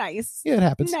 Yeah. Nice. Yeah, it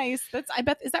happens. Nice. I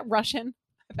bet. Is that Russian?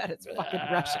 I bet it's fucking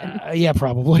Russian. Yeah,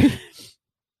 probably.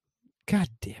 God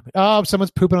damn it! Oh, someone's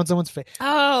pooping on someone's face.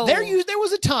 Oh, there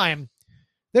was a time.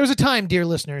 There was a time, dear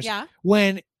listeners, yeah,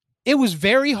 when it was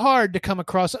very hard to come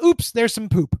across. Oops, there's some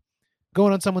poop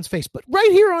going on someone's face. But right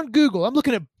here on Google, I'm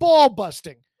looking at ball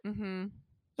busting. Mm-hmm.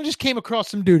 I just came across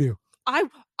some doo doo.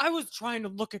 I was trying to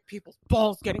look at people's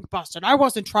balls getting busted. I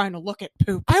wasn't trying to look at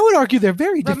poop. I would argue they're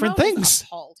very different things.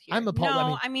 Appalled here. I'm appalled.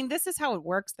 No, I mean, this is how it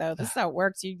works, though. This is how it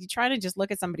works. You try to just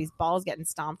look at somebody's balls getting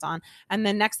stomped on, and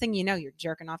then next thing you know, you're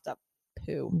jerking off to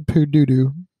poo. Poo doo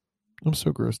doo. I'm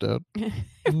so grossed out.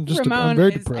 Ramon I'm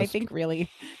very is, depressed. I think, really,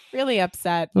 really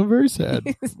upset. I'm very sad.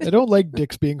 I don't like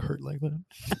dicks being hurt like that.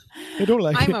 I don't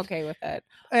like it. I'm okay with it.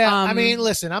 Yeah, I mean,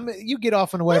 listen, you get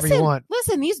off on whatever you want.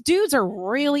 Listen, these dudes are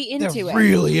really into it.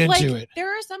 Really into it. There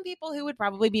are some people who would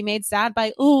probably be made sad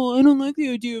by, oh, I don't like the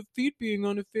idea of feet being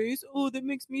on a face. Oh, that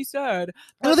makes me sad.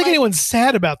 I don't think anyone's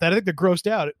sad about that. I think they're grossed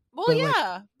out.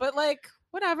 Well, but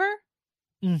whatever.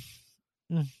 It's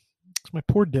my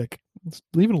poor dick. Let's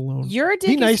leave it alone. Your dick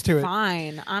be nice is to it.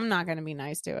 fine. I'm not going to be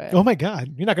nice to it. Oh my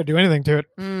God. You're not going to do anything to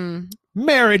it.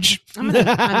 Marriage.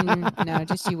 No,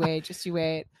 just you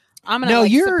wait. I'm going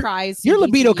to surprise your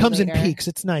libido comes later. in peaks.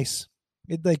 It's nice.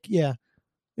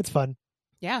 It's fun.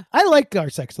 Yeah. I like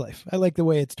our sex life. I like the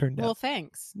way it's turned out. Well,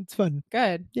 thanks. It's fun.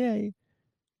 Good. Yay.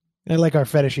 I like our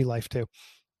fetishy life too.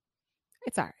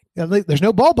 It's all right. Yeah, there's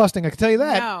no ball busting. I can tell you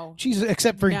that. No. Jesus,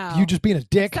 except for No. you just being a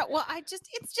dick.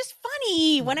 It's just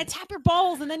funny when I tap your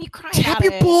balls and then you cry Tap about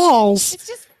your it. balls. It's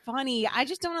just funny. I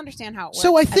just don't understand how it works.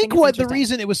 So I think it's what the interesting.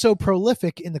 reason it was so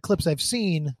prolific in the clips I've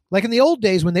seen, like in the old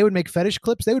days when they would make fetish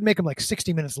clips, they would make them like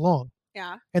 60 minutes long.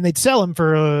 Yeah. And they'd sell them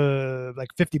for like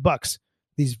 $50,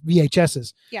 these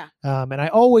VHSs. Yeah. And I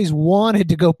always wanted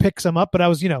to go pick some up, but I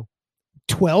was,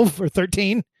 12 or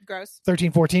 13. Gross.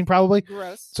 13, 14 probably.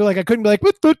 Gross. So like I couldn't be like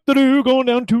going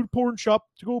down to the porn shop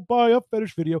to go buy a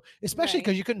fetish video, especially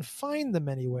because you couldn't find them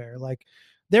anywhere. Like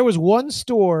there was one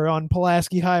store on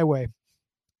Pulaski Highway.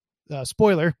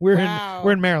 Spoiler, we're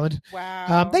in Maryland.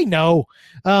 Wow. They know.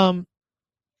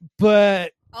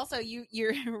 But also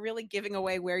you're really giving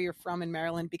away where you're from in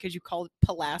Maryland because you called it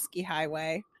Pulaski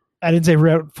Highway. I didn't say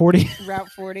Route 40. Route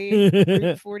 40.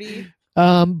 Route 40.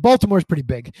 Baltimore's pretty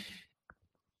big.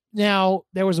 Now,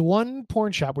 there was one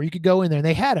porn shop where you could go in there, and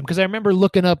they had them, because I remember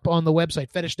looking up on the website,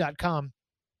 fetish.com,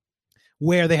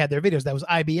 where they had their videos. That was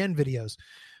IBN videos,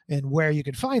 and where you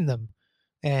could find them.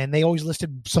 And they always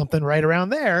listed something right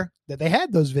around there that they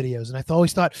had those videos. And I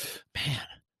always thought, man,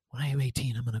 when I am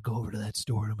 18, I'm going to go over to that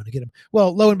store, and I'm going to get them.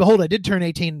 Well, lo and behold, I did turn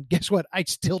 18. Guess what? I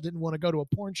still didn't want to go to a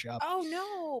porn shop. Oh,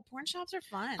 no. Porn shops are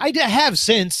fun. I have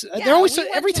since. Yeah, they're always, we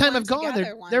went every to time one I've gone, together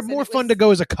they're once, more and it fun was- to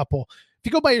go as a couple. If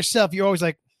you go by yourself, you're always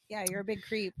like, yeah, you're a big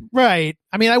creep. right.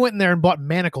 I mean, I went in there and bought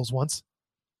manacles once.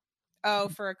 Oh,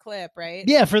 for a clip, right?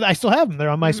 Yeah, I still have them. They're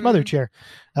on my smother chair.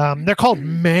 They're called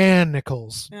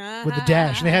manacles with the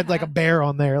dash. And they had like a bear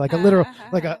on there, like a literal,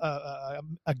 like a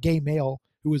gay male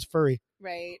who was furry.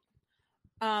 Right.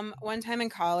 One time in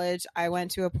college, I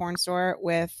went to a porn store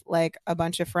with like a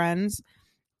bunch of friends,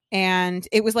 and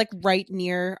it was like right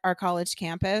near our college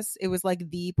campus. It was like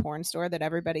the porn store that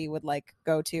everybody would like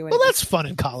go to. And Well, that's fun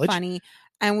in college. Funny.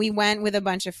 And we went with a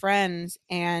bunch of friends,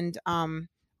 and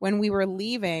when we were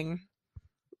leaving,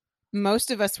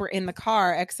 most of us were in the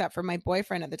car except for my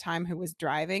boyfriend at the time, who was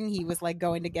driving. He was like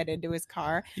going to get into his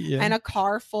car, and a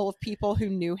car full of people who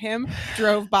knew him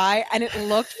drove by, and it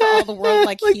looked for all the world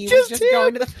like he was just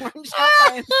going to the porn shop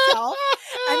by himself.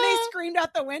 And they screamed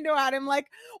out the window at him like,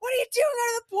 "What are you doing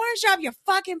out of the porn shop, you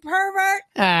fucking pervert?"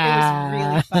 It was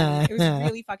really funny. It was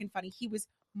really fucking funny. He was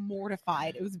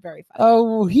mortified. It was very funny.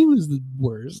 Oh, he was the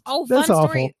worst. Oh, that's fun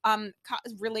awful. story.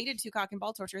 Related to cock and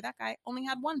ball torture, that guy only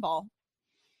had one ball.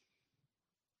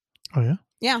 Oh, yeah?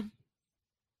 Yeah.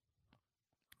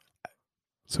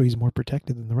 So he's more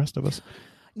protected than the rest of us.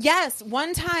 Yes.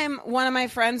 One time, one of my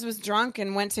friends was drunk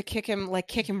and went to kick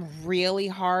him really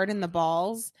hard in the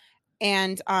balls.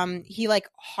 And he like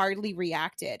hardly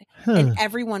reacted. And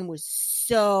everyone was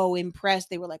so impressed.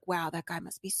 They were like, wow, that guy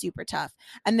must be super tough.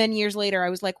 And then years later, I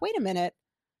was like, wait a minute.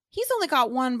 He's only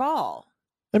got one ball.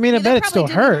 I mean, I bet it still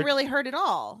hurt. Didn't really hurt at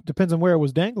all. Depends on where it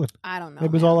was dangling. I don't know.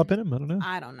 It was all up in him. I don't know.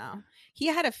 I don't know. He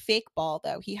had a fake ball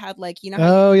though. He had like, you know.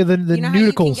 Oh yeah, the you know nudicles. how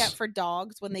you can get for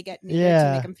dogs when they get neutered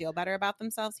to make them feel better about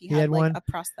themselves. He had like one. a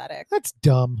prosthetic. That's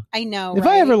dumb. I know. If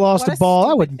right? I ever lost What a ball, I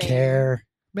stupid wouldn't thing. care,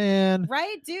 man.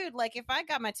 Right, dude. Like if I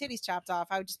got my titties chopped off,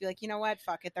 I would just be like, you know what?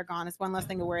 Fuck it. They're gone. It's one less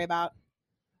thing to worry about.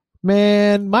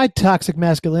 Man, my toxic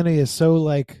masculinity is so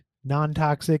like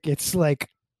non-toxic. It's like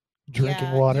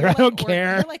drinking water. I don't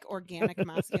care. You're like organic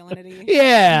masculinity.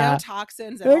 Yeah. No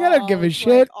toxins at I all. don't give a It's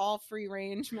shit. Like all free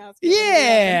range masculinity.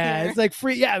 Yeah. It's like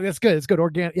free. Yeah, that's good. It's good.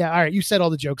 Organic. Yeah. All right. You said all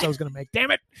the jokes I was going to make.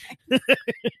 Damn it.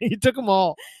 You took them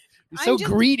all. You're so I'm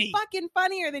just greedy. Fucking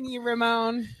funnier than you,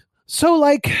 Ramon. So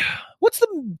like, what's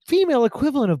the female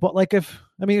equivalent of, like,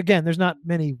 again, there's not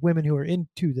many women who are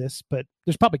into this, but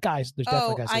there's probably guys. There's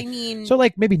definitely guys. I mean, so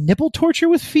like maybe nipple torture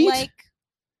with feet? Like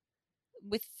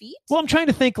with feet? Well, I'm trying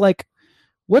to think like,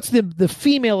 what's the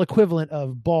female equivalent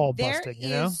of ball busting?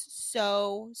 There is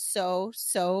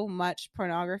so much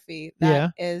pornography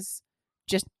that is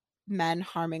just men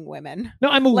harming women. No,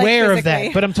 I'm aware of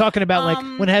that, but I'm talking about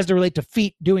like when it has to relate to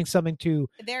feet doing something to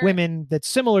women that's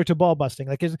similar to ball busting.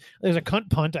 Like there's a cunt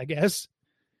punt, I guess.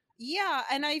 Yeah,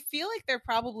 and I feel like there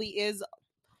probably is.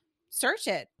 Search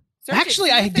it.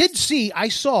 Actually, I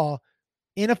saw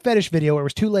in a fetish video where it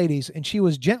was two ladies and she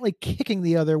was gently kicking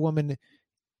the other woman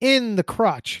in the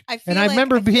crotch. I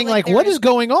remember being like, what is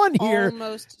going on here?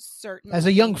 Almost certainly. As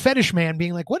a young fetish man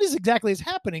being like, what is exactly is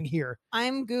happening here?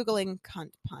 I'm Googling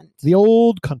cunt punt. The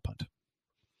old cunt punt.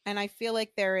 And I feel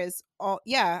like there is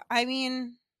I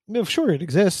mean. No, sure, it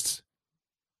exists.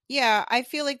 Yeah, I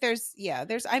feel like there's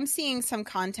I'm seeing some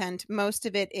content. Most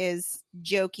of it is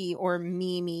jokey or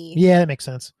memey. Yeah, that makes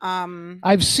sense.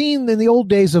 I've seen in the old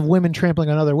days of women trampling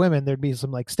on other women, there'd be some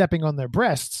like stepping on their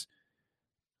breasts,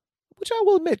 which I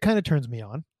will admit kind of turns me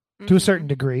on. to a certain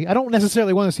degree. I don't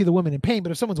necessarily want to see the woman in pain,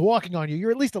 but if someone's walking on you,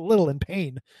 you're at least a little in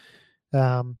pain.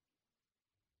 And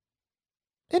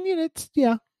it's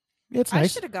nice. I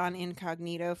should have gone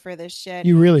incognito for this shit.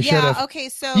 You really should have. Yeah, okay,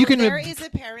 so You can there is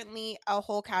apparently a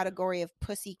whole category of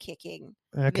pussy kicking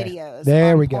videos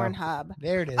there on we go. Pornhub.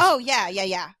 There it is. Oh, yeah.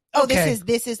 Oh, Okay.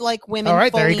 this is like women All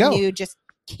right, there you fully go. nude, just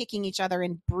kicking each other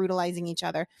and brutalizing each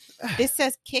other. This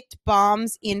says kicked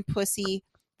bombs in pussy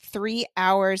 3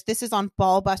 hours. This is on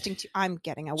Ballbusting. I'm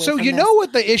getting away So from you this. know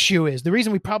what the issue is? The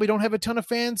reason we probably don't have a ton of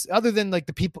fans, other than like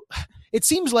the people, it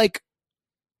seems like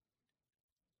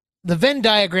the Venn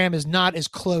diagram is not as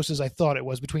close as I thought it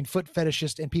was between foot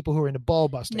fetishists and people who are into ball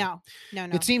busting. No.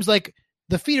 It seems like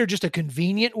the feet are just a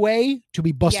convenient way to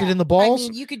be busted in the balls. I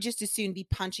mean, you could just as soon be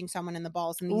punching someone in the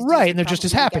balls, and these right, dudes and they're are just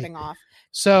as probably happy. getting off.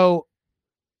 So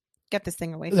Get this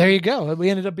thing away from there me. you go. We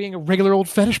ended up being a regular old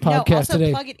fetish podcast no, also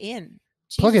today. plug it in.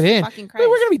 Plug it Jesus in. fucking Wait, Christ.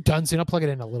 we're gonna be done soon. I'll plug it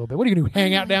in a little bit. What are you gonna do?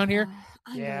 Hang out down here?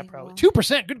 Yeah, probably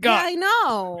 2%. Good God. Yeah, I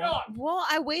know. God. Well,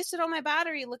 I wasted all my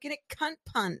battery looking at cunt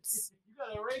punts. You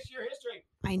gotta erase your history.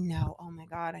 I know. Oh my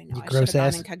God, I know. You I gross should have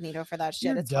ass. gone incognito for that shit.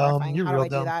 You're It's dumb. horrifying. You're How do real I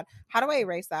dumb. do that? How do I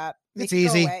erase that? Make It's it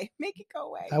easy. Go away. Make it go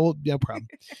away. I will. No problem.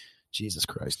 Jesus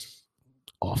Christ.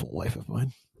 Awful life of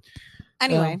mine.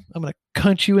 Anyway, I'm gonna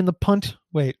cunt you in the punt.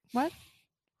 Wait. What?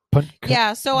 Punt.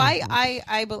 Yeah. So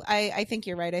I think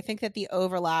you're right. I think that the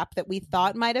overlap that we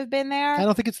thought might have been there. I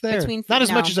don't think it's there. Between Not as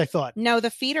no. much as I thought. No,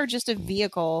 the feet are just a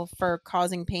vehicle for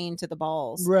causing pain to the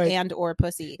balls, Right. and or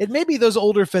pussy. It may be those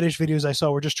older fetish videos I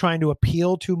saw were just trying to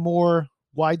appeal to more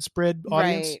widespread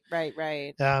audience. Right.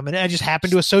 And I just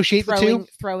happened to associate the two.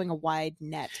 Throwing a wide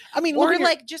net. I mean, Or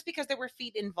like just because there were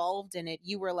feet involved in it,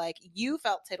 you were like, you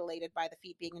felt titillated by the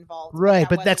feet being involved. Right,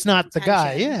 but wasn't that's not the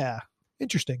guy. intention. Yeah.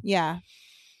 Interesting. Yeah.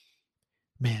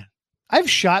 Man, I've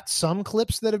shot some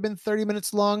clips that have been 30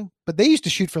 minutes long, but they used to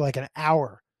shoot for like an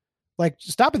hour. Like,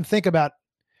 stop and think about,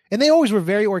 and they always were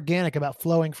very organic about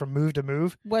flowing from move to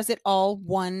move. Was it all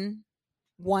one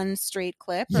straight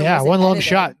clip? Yeah, was it one long edited?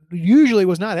 shot. Usually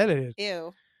was not edited.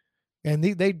 Ew. And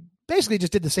they basically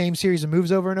just did the same series of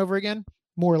moves over and over again,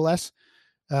 more or less.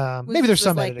 Maybe there's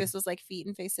some editing. This was like feet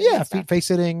and face sitting. Yeah, feet, face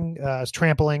sitting,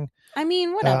 trampling. I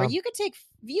mean, whatever. You could take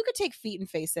feet and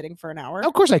face sitting for an hour.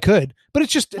 Of course I could, but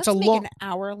it's just, Let's it's a make long, an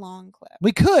hour-long clip.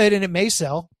 we could, and it may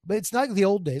sell, but it's not like the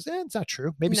old days. It's not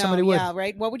true. Maybe somebody would. Yeah,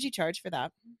 right. What would you charge for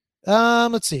that?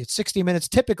 Let's see. It's 60 minutes.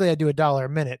 Typically I do $1 a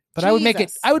minute, but I would make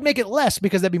it less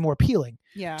because that'd be more appealing.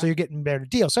 Yeah. So you're getting a better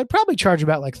deal. So I'd probably charge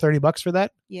about like $30 for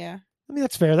that. Yeah. I mean,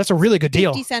 that's fair. That's a really good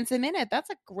deal. 50 cents a minute. That's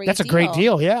a great That's a great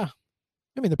deal. Yeah.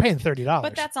 I mean, they're paying $30.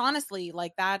 But that's honestly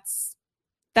like, that's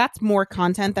more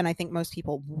content than I think most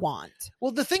people want.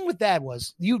 Well, the thing with that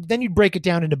was then you'd break it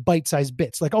down into bite-sized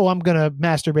bits. Like, oh, I'm going to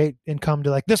masturbate and come to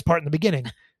like this part in the beginning.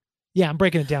 Yeah, I'm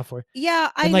breaking it down for you. Yeah,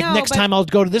 I and like know, next time I'll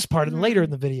go to this part and later in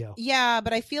the video. Yeah,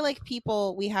 but I feel like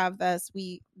people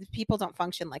don't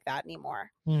function like that anymore.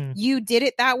 Hmm. You did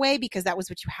it that way because that was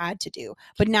what you had to do.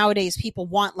 But nowadays people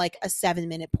want like a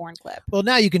 7-minute porn clip. Well,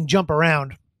 now you can jump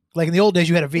around. Like in the old days,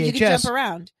 you had a VHS. You can jump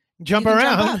around. Jump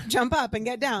around. Jump up and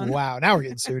get down. Wow, now we're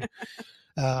getting sued.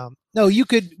 No, you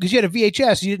could, because you had a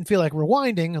VHS, you didn't feel like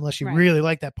rewinding unless you really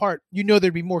liked that part. You know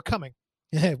there'd be more coming.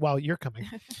 While you're coming.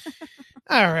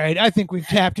 All right, I think we've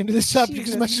tapped into this subject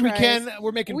as much as we can.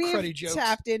 We're making cruddy jokes. We've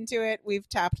tapped into it. We've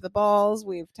tapped the balls.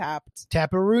 We've tapped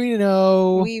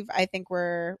Taparino. I think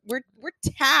we're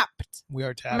tapped. We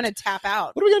are tapped. I'm gonna tap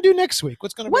out. What are we gonna do next week?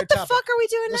 What's gonna be What the our topic? fuck are we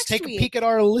doing Let's next take week? a peek at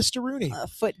our list-a-rooney.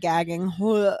 Foot gagging.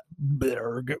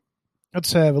 Berg.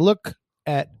 Let's have a look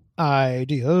at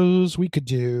ideas we could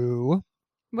do.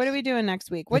 What are we doing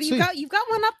next week? What do you got? You've got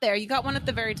one up there. You got one at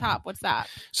the very top. What's that?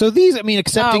 So these, I mean,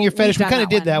 accepting your fetish, we kind of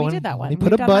did that one. We did that one. We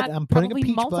put a butt. I'm putting a peach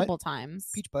peach multiple butt. times.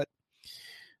 Peach butt.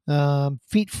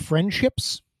 Feet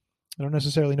friendships. I don't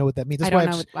necessarily know what that means. That's I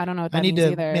why don't know what that I need means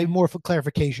to either. maybe more for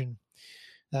clarification.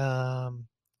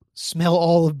 Smell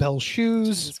all of Belle's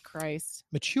shoes. Jesus Christ.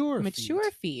 Mature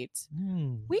feet.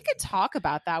 Hmm. We could talk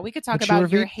about that. We could talk Mature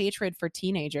about your feet? hatred for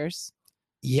teenagers.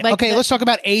 Yeah. Like okay, let's talk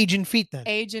about age and feet then.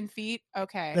 Age and feet.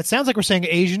 Okay. That sounds like we're saying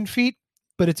Asian feet,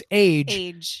 but it's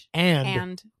age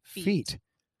and feet.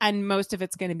 And most of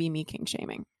it's going to be me king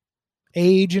shaming.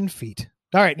 Age and feet.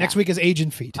 All right, next week is age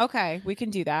and feet. Okay, we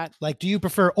can do that. Like, do you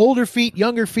prefer older feet,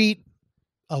 younger feet,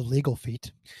 illegal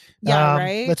feet? Yeah,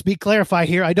 right. Let's clarify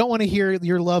here. I don't want to hear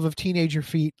your love of teenager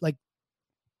feet, like,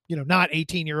 not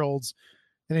 18-year-olds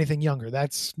and anything younger.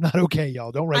 That's not okay,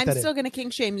 y'all. Don't write that in. I'm still going to king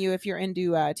shame you if you're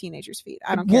into teenagers' feet.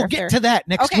 I don't We'll care. get to that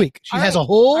next week. She has a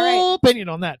whole opinion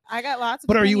on that. I got lots of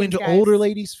But are you opinions, into guys. older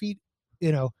ladies' feet?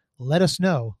 Let us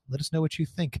know. Let us know what you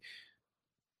think.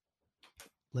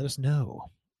 Let us know.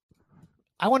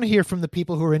 I want to hear from the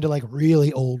people who are into like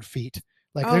really old feet.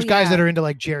 Like there's guys that are into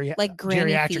like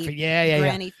geriatric feet. Yeah.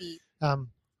 Granny feet.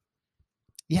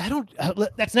 Yeah, I don't.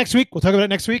 That's next week. We'll talk about it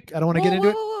next week. I don't want to get into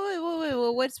it.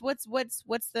 Whoa. What's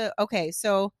the okay?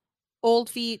 So old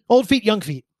feet, young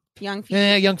feet.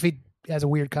 Yeah, young feet has a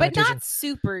weird connotation, but not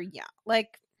super young.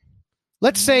 Like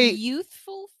let's say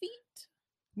youthful feet.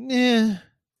 Yeah,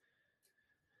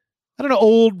 I don't know.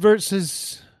 Old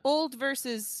versus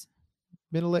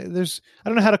middle. I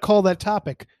don't know how to call that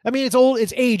topic. I mean, it's old.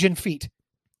 It's age and feet.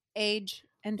 Age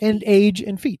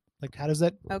and feet. Like, how does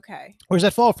that? Okay. Where does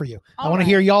that fall for you? I want to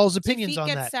hear y'all's opinions on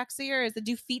that. Do feet get sexier?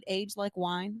 Do feet age like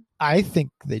wine? I think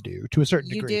they do to a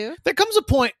certain degree. You do? There comes a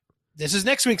point. This is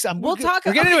next week's. We'll talk.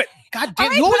 We're getting into it. God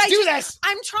damn, you always do this.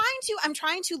 I'm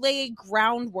trying to lay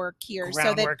groundwork here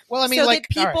so that that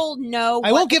people know.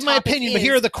 I won't give my opinion, but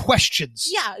here are the questions.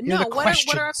 Yeah, no.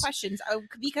 What are our questions?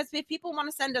 Because if people want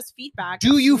to send us feedback,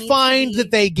 do you find that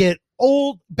they get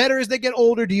better as they get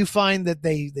older? Do you find that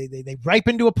they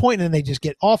ripen to a point and then they just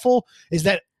get awful? Is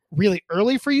that really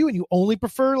early for you, and you only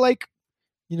prefer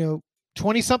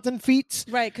 20-something feet?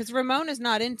 Right, because Ramon is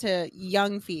not into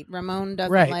young feet. Ramon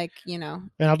doesn't like. And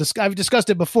I've discussed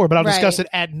it before, but I'll discuss it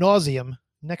ad nauseum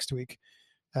next week.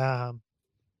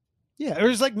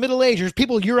 There's like middle age. There's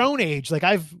people your own age. Like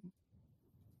does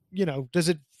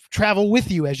it travel with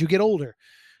you as you get older?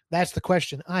 That's the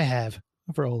question I have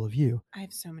for all of you. I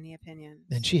have so many opinions.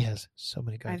 And she has so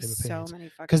many goddamn opinions. So many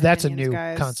fucking because that's a new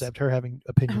guys. concept, her having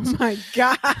opinions. Oh my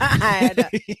God.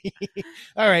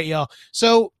 All right, y'all.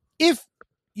 So if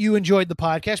you enjoyed the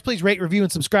podcast, please rate, review,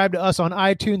 and subscribe to us on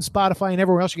iTunes, Spotify, and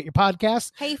everywhere else you get your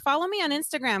podcasts. Hey, follow me on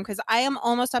Instagram because I am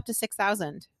almost up to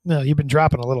 6,000. No, you've been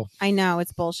dropping a little. I know,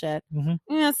 it's bullshit. Mm-hmm.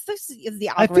 Yeah, the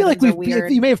algorithms I feel like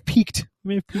weird. you may have peaked.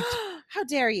 How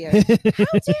dare you? How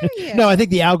dare you? No, I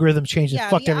think the algorithms changed and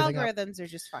fucked everything up. The algorithms are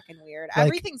just fucking weird.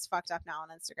 Everything's fucked up now on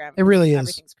Instagram. It really is.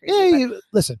 Everything's crazy. Yeah,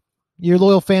 listen, your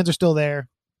loyal fans are still there,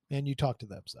 and you talk to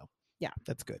them, so yeah,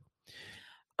 that's good.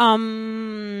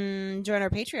 Join our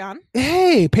Patreon.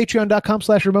 Hey,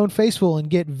 patreon.com/Ramon Faceful and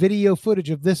get video footage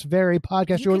of this very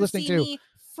podcast you're listening to. Me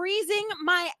freezing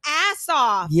my ass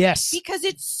off. Yes. Because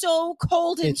it's so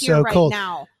cold in here right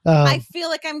now. I feel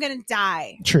like I'm going to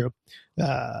die. True.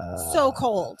 So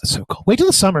cold. So cold. Wait till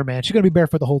the summer, man. She's going to be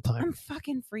barefoot the whole time. I'm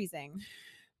fucking freezing.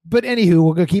 But anywho,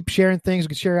 we're going to keep sharing things. We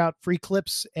can share out free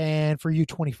clips. And for you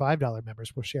 $25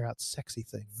 members, we'll share out sexy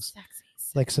things.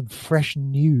 Like some fresh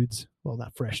nudes. Well,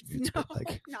 not fresh nudes, but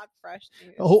like not fresh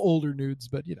nudes. Older nudes,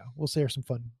 but we'll share some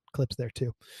fun clips there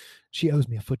too. She owes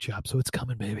me a foot job, so it's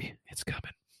coming, baby. It's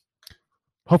coming.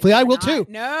 Hopefully I will too.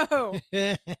 No.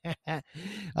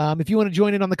 If you want to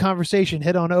join in on the conversation,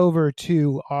 head on over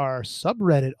to our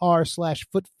subreddit,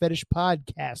 r/Foot Fetish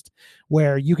Podcast,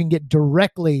 where you can get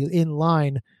directly in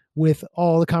line with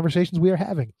all the conversations we are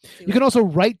having. You can also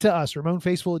write to us,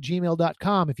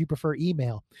 RamonFaceful@gmail.com, if you prefer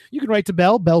email. You can write to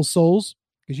Bell Souls,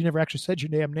 because you never actually said your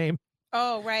damn name.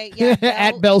 Oh, right. Yeah.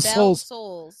 At Bell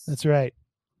Souls. That's right.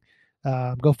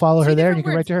 Go follow her there and you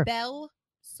can write to her. Bell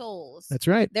Souls. That's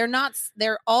right.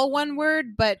 They're all one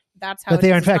word, but that's how but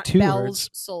they are in fact two words.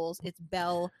 Souls. It's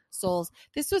Bell Souls.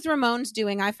 This was Ramon's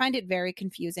doing. I find it very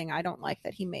confusing. I don't like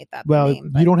that he made that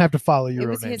name. You don't have to follow your own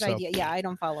name. It was his idea. Yeah, I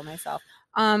don't follow myself.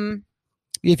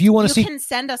 If you want to see, you can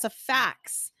send us a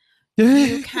fax.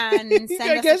 You can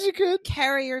send us a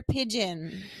carrier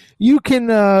pigeon. You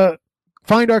can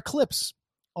find our clips.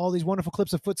 All these wonderful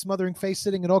clips of foot smothering, face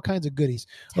sitting, and all kinds of goodies.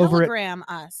 Telegram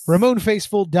over at us.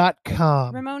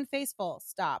 RamonFaceful.com. Ramon Faceful.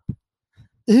 Stop.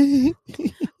 I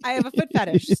have a foot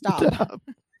fetish. Stop.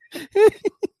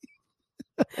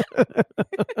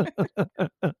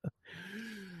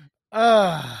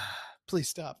 Please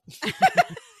stop.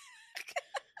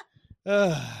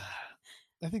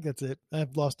 I think that's it.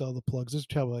 I've lost all the plugs. There's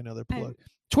probably another plug.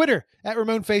 Twitter at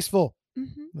Ramon Faceful.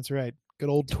 Mm-hmm. That's right. Good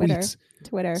old tweets.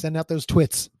 Twitter. Send out those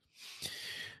twits.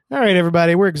 All right,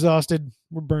 everybody. We're exhausted.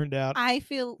 We're burned out. I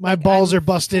feel my balls are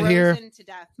busted here. To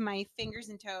death. My fingers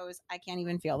and toes. I can't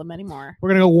even feel them anymore. We're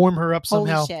gonna go warm her up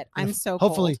somehow. Holy shit! I'm so cold.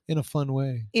 Hopefully in a fun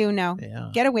way. Ew, no.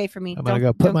 Yeah. Get away from me. I'm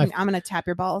gonna tap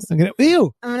your balls.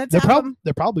 Ew. I'm gonna tap them.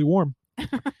 They're probably warm.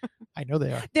 I know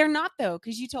they are. They're not though,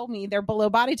 because you told me they're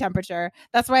below body temperature.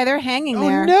 That's why they're hanging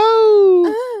there.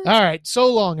 Oh no! All right. So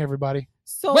long, everybody.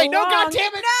 Wait, no, God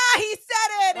damn it! Nah, he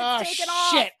said it. It's taken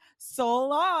off. Shit. So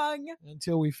long.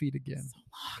 Until we feed again. So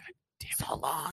long. God damn it. So long.